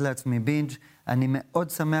 לעשות לעצמי בינג'. אני מאוד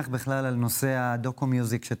שמח בכלל על נושא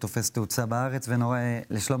הדוקו-מיוזיק שתופס תאוצה בארץ, ונורא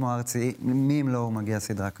לשלמה ארצי, מי אם לא הוא מגיע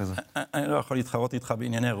סדרה כזאת? אני לא יכול להתחרות איתך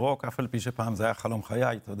בענייני רוק, אף על פי שפעם זה היה חלום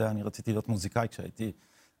חיי, אתה יודע, אני רציתי להיות מוזיקאי כשהייתי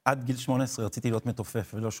עד גיל 18, רציתי להיות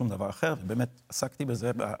מתופף ולא שום דבר אחר, ובאמת עסקתי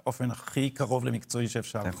בזה באופן הכי קרוב למקצועי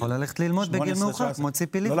שאפשר. אתה יכול ללכת ללמוד בגיל מאוחר, כמו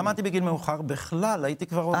ציפי לבני. לא למדתי בגיל מאוחר בכלל, הייתי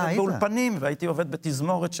כבר עובד באולפנים, והייתי עובד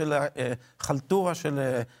בתזמורת של חלטורה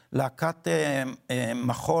של להקת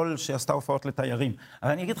מחול שעשתה הופעות לתיירים.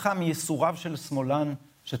 אבל אני אגיד לך, מייסוריו של שמאלן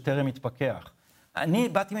שטרם התפכח. אני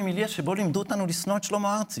באתי ממיליה שבו לימדו אותנו לשנוא את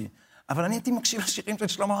שלמה ארצי, אבל אני הייתי מקשיב לשירים של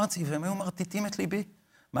שלמה ארצי, והם היו מרטיטים את ליבי.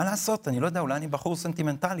 מה לעשות? אני לא יודע, אולי אני בחור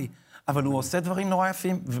סנטימנטלי, אבל הוא עושה דברים נורא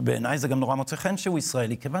יפים, ובעיניי זה גם נורא מוצא חן שהוא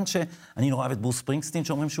ישראלי, כיוון שאני נורא אוהב את ברוס ספרינגסטין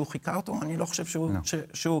שאומרים שהוא חיכה אותו, אני לא חושב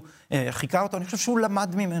שהוא חיכה אותו, אני חושב שהוא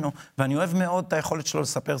למד ממנו, ואני אוהב מאוד את היכולת שלו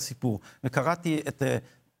לספר סיפור. וקראתי את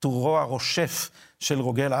טורו הרושף של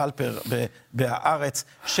רוגל אלפר בהארץ,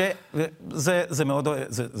 שזה מאוד,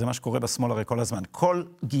 זה מה שקורה בשמאל הרי כל הזמן. כל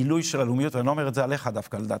גילוי של הלאומיות, ואני לא אומר את זה עליך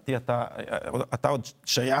דווקא, לדעתי אתה עוד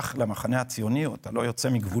שייך למחנה הציוני, או אתה לא יוצא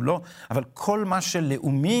מגבולו, אבל כל מה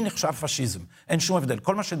שלאומי נחשב פשיזם. אין שום הבדל.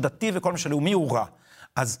 כל מה שדתי וכל מה שלאומי הוא רע.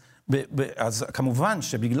 אז כמובן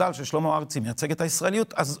שבגלל ששלמה ארצי מייצג את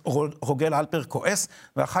הישראליות, אז רוגל אלפר כועס,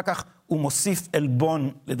 ואחר כך הוא מוסיף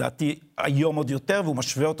אלבון, לדעתי, היום עוד יותר, והוא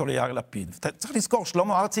משווה אותו ליאיר לפיד. צריך לזכור,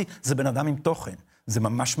 שלמה ארצי זה בן אדם עם תוכן. זה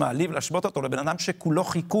ממש מעליב להשוות אותו לבן אדם שכולו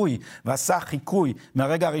חיקוי, ועשה חיקוי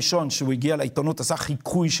מהרגע הראשון שהוא הגיע לעיתונות, עשה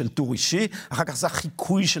חיקוי של טור אישי, אחר כך עשה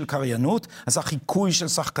חיקוי של קריינות, עשה חיקוי של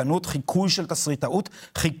שחקנות, חיקוי של תסריטאות,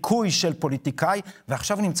 חיקוי של פוליטיקאי,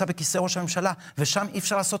 ועכשיו הוא נמצא בכיסא ראש הממשלה, ושם אי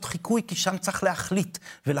אפשר לעשות חיקוי, כי שם צריך להחליט.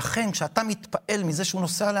 ולכן, כשאתה מתפעל מזה שהוא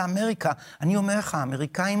נוסע לאמריקה, אני אומר לך,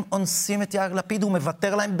 האמריקאים אונסים את יאיר לפיד, הוא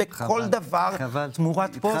מוותר להם בכל דבר,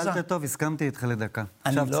 תמורת פוזה. התחלת טוב, הסכמתי איתך לדקה.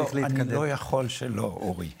 עכשיו צריך להתקדם. אני לא יכול שלא.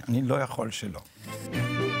 אורי, אני לא יכול שלא.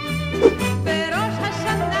 בראש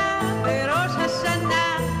השנה,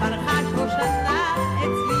 פרחה שושנה,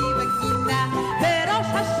 אצלי בגינה. בראש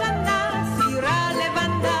השנה, סירה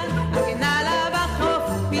לבנה, הגנה לה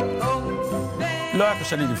בחוף פתאום. לא היה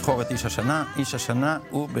קשה לי לבחור את איש השנה. איש השנה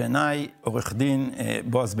הוא בעיניי עורך דין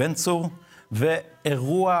בועז בן-צור,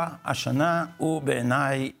 ואירוע השנה הוא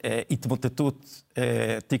בעיניי התמוטטות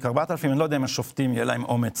תיק 4000. אני לא יודע אם השופטים יהיה להם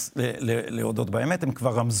אומץ להודות באמת, הם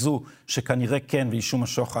כבר רמזו שכנראה כן ואישום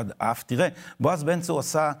השוחד אף. תראה, בועז בן-צור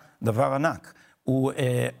עשה דבר ענק.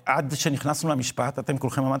 עד שנכנסנו למשפט, אתם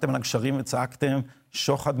כולכם עמדתם על הגשרים וצעקתם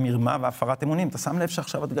שוחד, מרמה והפרת אמונים. אתה שם לב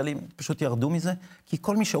שעכשיו הדגלים פשוט ירדו מזה? כי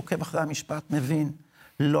כל מי שעוקב אחרי המשפט מבין.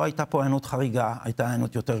 לא הייתה פה הענות חריגה, הייתה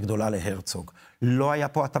הענות יותר גדולה להרצוג. לא היה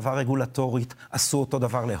פה הטבה רגולטורית, עשו אותו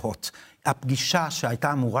דבר להוט. הפגישה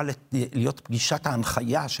שהייתה אמורה להיות פגישת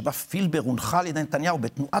ההנחיה, שבה פילבר הונחה על ידי נתניהו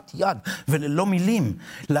בתנועת יד וללא מילים,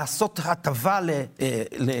 לעשות הטבה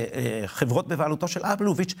לחברות בבעלותו של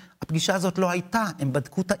אבלוביץ', הפגישה הזאת לא הייתה, הם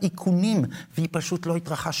בדקו את העיקונים, והיא פשוט לא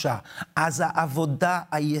התרחשה. אז העבודה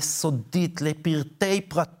היסודית לפרטי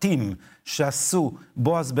פרטים שעשו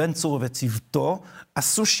בועז בן-צור וצוותו,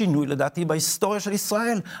 עשו שינוי לדעתי בהיסטוריה של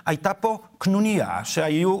ישראל. הייתה פה קנוניה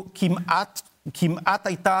שהיו כמעט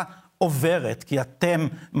הייתה עוברת, כי אתם,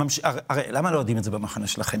 הרי למה לא יודעים את זה במחנה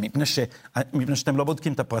שלכם? מפני שאתם לא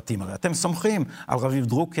בודקים את הפרטים, הרי אתם סומכים על רביב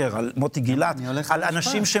דרוקר, על מוטי גילת, על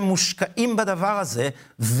אנשים שמושקעים בדבר הזה,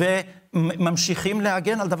 וממשיכים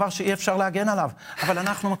להגן על דבר שאי אפשר להגן עליו. אבל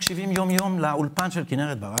אנחנו מקשיבים יום יום לאולפן של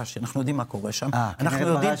כנרת בראשי, אנחנו יודעים מה קורה שם.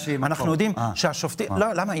 אנחנו יודעים שהשופטים,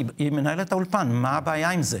 לא, למה? היא מנהלת את האולפן, מה הבעיה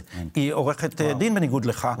עם זה? היא עורכת דין בניגוד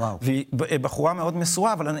לך, והיא בחורה מאוד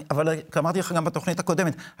מסורה, אבל אמרתי לך גם בתוכנית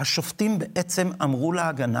הקודמת, השופטים בעצם אמרו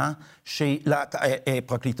להגנה,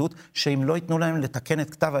 לפרקליטות, שאם לא ייתנו להם לתקן את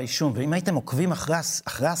כתב האישום, ואם הייתם עוקבים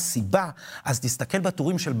אחרי הסיבה, אז תסתכל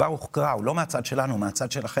בטורים של ברוך קראו, לא מהצד שלנו,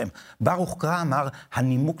 מהצד שלכם. ברוך קרא אמר,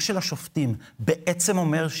 הנימוק של השופטים בעצם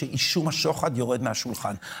אומר שאישום השוחד יורד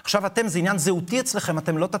מהשולחן. עכשיו אתם, זה עניין זהותי אצלכם,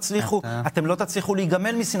 אתם לא תצליחו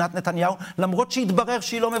להיגמל מסנאת נתניהו, למרות שהתברר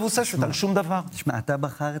שהיא לא מבוססת על שום דבר. תשמע, אתה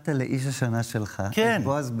בחרת לאיש השנה שלך, את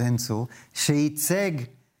בועז בן-צור, שייצג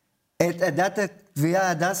את עדת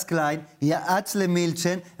התביעה הדס קליין, יעץ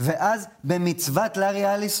למילצ'ן, ואז במצוות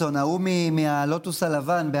לארי אליסון, ההוא מהלוטוס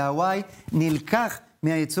הלבן בהוואי, נלקח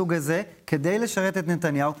מהייצוג הזה כדי לשרת את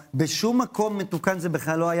נתניהו. בשום מקום מתוקן זה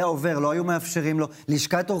בכלל לא היה עובר, לא היו מאפשרים לו.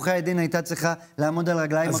 לשכת עורכי הדין הייתה צריכה לעמוד על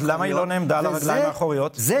רגליים אחוריות. אז למה היא לא נעמדה על הרגליים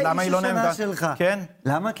האחוריות? זה איש השנה שלך. כן.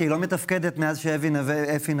 למה? כי היא לא מתפקדת מאז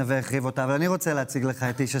שאפי נווה החריב אותה, אבל אני רוצה להציג לך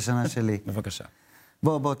את איש השנה שלי. בבקשה.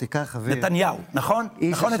 בוא, תיקח אוויר. נתניהו, נכון?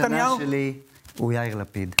 נכון, נתניהו? איש השנה שלי הוא יאיר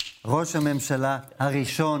לפיד. ראש הממשלה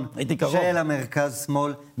הראשון של המרכז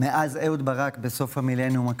שמאל מאז אהוד ברק בסוף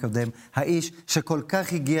המילניום הקודם. האיש שכל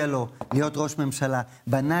כך הגיע לו להיות ראש ממשלה,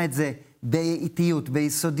 בנה את זה באיטיות,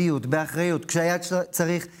 ביסודיות, באחריות. כשהיה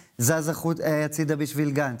צריך, זז הצידה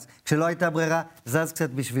בשביל גנץ. כשלא הייתה ברירה, זז קצת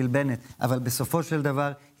בשביל בנט. אבל בסופו של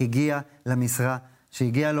דבר הגיע למשרה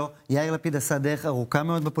שהגיע לו. יאיר לפיד עשה דרך ארוכה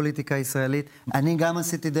מאוד בפוליטיקה הישראלית. אני גם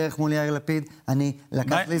עשיתי דרך מול יאיר לפיד.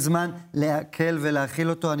 לקח לי זמן להקל ולהכיל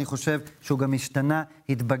אותו. אני חושב שהוא גם השתנה,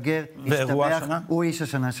 התבגר, ואירוע השנה? הוא איש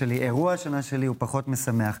השנה שלי. אירוע השנה שלי הוא פחות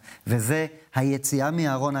משמח. וזה היציאה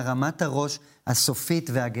מהארון, הרמת הראש הסופית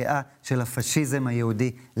והגאה של הפשיזם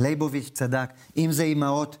היהודי. ליבוביץ' צדק. אם זה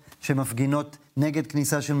אימהות שמפגינות נגד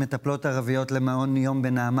כניסה של מטפלות ערביות למעון יום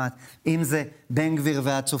בנעמת, אם זה בן גביר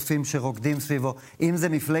והצופים שרוקדים סביבו, אם זה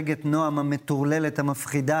מפלגת נועם המטורללת,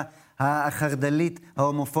 המפחידה, החרדלית,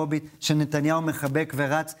 ההומופובית, שנתניהו מחבק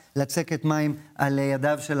ורץ לצקת מים על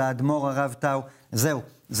ידיו של האדמו"ר הרב טאוב. זהו,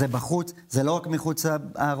 זה בחוץ, זה לא רק מחוץ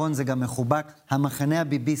הארון, זה גם מחובק. המחנה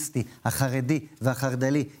הביביסטי, החרדי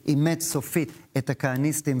והחרדלי, אימץ סופית את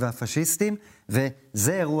הכהניסטים והפשיסטים,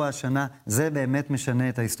 וזה אירוע השנה, זה באמת משנה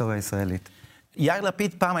את ההיסטוריה הישראלית. יאיר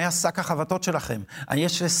לפיד פעם היה שק החבטות שלכם.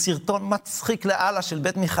 יש סרטון מצחיק לאללה של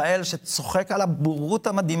בית מיכאל שצוחק על הבורות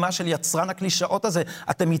המדהימה של יצרן הקלישאות הזה.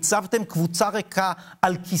 אתם הצבתם קבוצה ריקה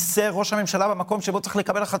על כיסא ראש הממשלה במקום שבו צריך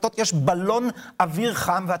לקבל החלטות. יש בלון אוויר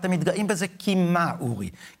חם ואתם מתגאים בזה. כי מה, אורי?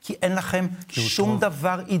 כי אין לכם שום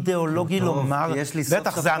דבר אידיאולוגי לומר.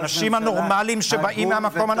 בטח, זה האנשים הנורמליים שבאים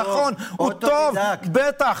מהמקום הנכון. הוא טוב,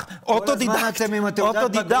 בטח, אוטודידקט. כל הזמן אתם עם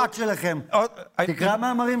התעודת בגרות שלכם. תקרא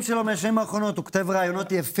מאמרים שלו מהשנים האחרונות. הוא כותב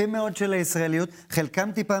רעיונות יפים מאוד של הישראליות,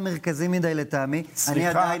 חלקם טיפה מרכזי מדי לטעמי. אני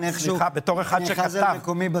עדיין איכשהו בתור אחד נאחז על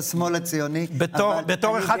מקומי בשמאל הציוני.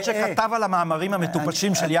 בתור אחד שכתב על המאמרים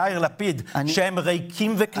המטופשים של יאיר לפיד, שהם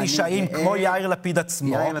ריקים וקלישאים כמו יאיר לפיד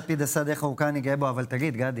עצמו. יאיר לפיד עשה דרך ארוכה, אני גאה בו, אבל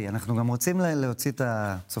תגיד, גדי, אנחנו גם רוצים להוציא את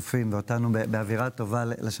הצופים ואותנו באווירה טובה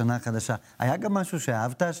לשנה החדשה. היה גם משהו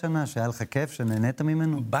שאהבת השנה, שהיה לך כיף, שנהנית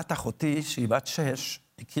ממנו? בת אחותי, שהיא בת 6,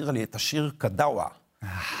 הכירה לי את השיר קדאווה.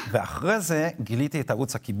 ואחרי זה גיליתי את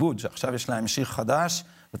ערוץ הכיבוד, שעכשיו יש להם שיר חדש,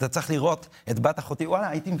 ואתה צריך לראות את בת אחותי. וואלה,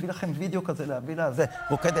 הייתי מביא לכם וידאו כזה, להביא לה זה.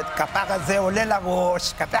 רוקדת, כפר הזה עולה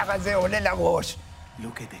לראש, כפר הזה עולה לראש. Look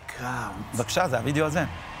at the crowd. בבקשה, זה הוידאו הזה.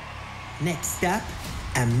 Next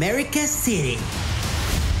up, America City.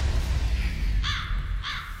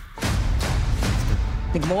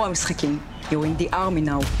 נגמרו המשחקים. You're in the army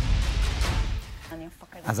now.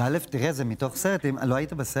 אז א', תראה, זה מתוך סרט. לא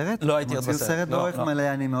היית בסרט? לא הייתי עוד בסרט. סרט באורך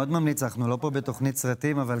מלא, אני מאוד ממליץ. אנחנו לא פה בתוכנית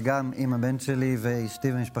סרטים, אבל גם עם הבן שלי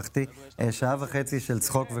ואשתי ומשפחתי, 1.5 שעות של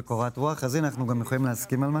צחוק וקורת רוח. אז הנה, אנחנו גם יכולים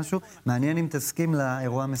להסכים על משהו. מעניין אם תסכים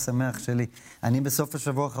לאירוע המשמח שלי. אני בסוף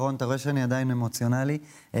השבוע האחרון, אתה רואה שאני עדיין אמוציונלי,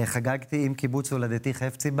 חגגתי עם קיבוץ הולדתי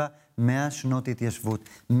חפציבה 100 שנות התיישבות.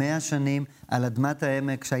 100 שנים על אדמת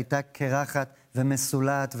העמק שהייתה קרחת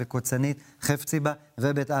ומסולעת וקוצנית, חפציבה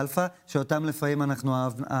ובית אלפא, שאותם לפעמים אנחנו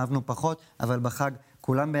אהבנו פחות, אבל בחג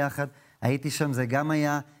כולם ביחד. הייתי שם, זה גם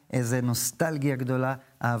היה איזה נוסטלגיה גדולה,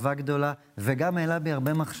 אהבה גדולה, וגם העלה בי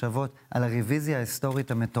הרבה מחשבות על הרוויזיה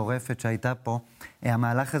ההיסטורית המטורפת שהייתה פה.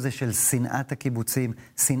 המהלך הזה של שנאת הקיבוצים,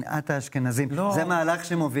 שנאת האשכנזים, זה מהלך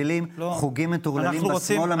שמובילים חוגים מטורללים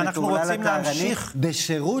בשמאל המטורלל הקערני,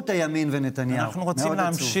 בשירות הימין ונתניהו. אנחנו רוצים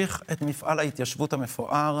להמשיך את מפעל ההתיישבות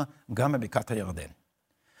המפואר גם בבקעת הירדן.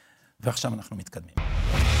 ועכשיו אנחנו מתקדמים.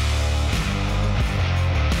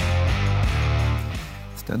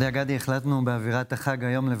 אז אתה יודע, גדי, החלטנו באווירת החג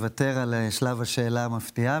היום לוותר על שלב השאלה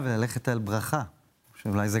המפתיעה וללכת על ברכה.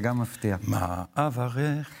 שאולי זה גם מפתיע. מה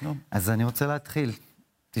אברך? לא. אז אני רוצה להתחיל.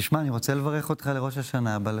 תשמע, אני רוצה לברך אותך לראש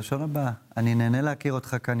השנה, בלשון הבאה. אני נהנה להכיר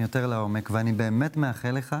אותך כאן יותר לעומק, ואני באמת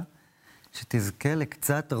מאחל לך שתזכה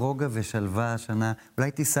לקצת רוגע ושלווה השנה.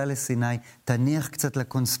 אולי תיסע לסיני, תניח קצת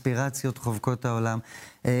לקונספירציות חובקות העולם.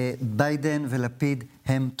 ביידן ולפיד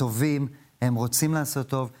הם טובים, הם רוצים לעשות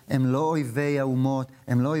טוב, הם לא אויבי האומות,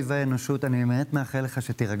 הם לא אויבי האנושות. אני באמת מאחל לך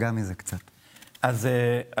שתירגע מזה קצת.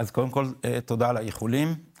 אז קודם כל, תודה על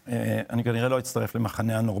האיחולים. אני כנראה לא אצטרף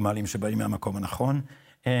למחנה הנורמליים שבאים מהמקום הנכון.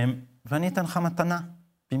 ואני אתן לך מתנה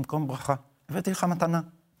במקום ברכה. הבאתי לך מתנה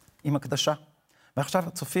עם הקדשה. ועכשיו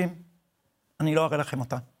הצופים, אני לא אראה לכם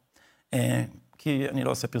אותה. כי אני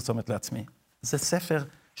לא עושה פרסומת לעצמי. זה ספר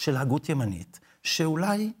של הגות ימנית,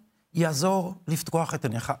 שאולי יעזור לפתוח את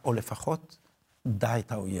עיניך, או לפחות דע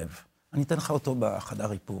את האויב. אני אתן לך אותו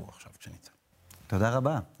בחדר איפור עכשיו כשניצא. תודה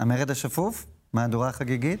רבה. המרד השפוף, מהדורה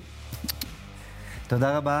חגיגית.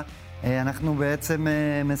 תודה רבה. אנחנו בעצם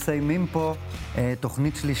מסיימים פה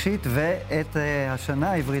תוכנית שלישית ואת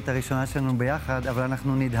השנה העברית הראשונה שלנו ביחד, אבל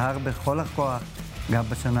אנחנו נדהר בכל הכוח גם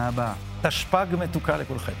בשנה הבאה. תשפ"ג מתוקה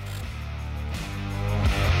לכולכם.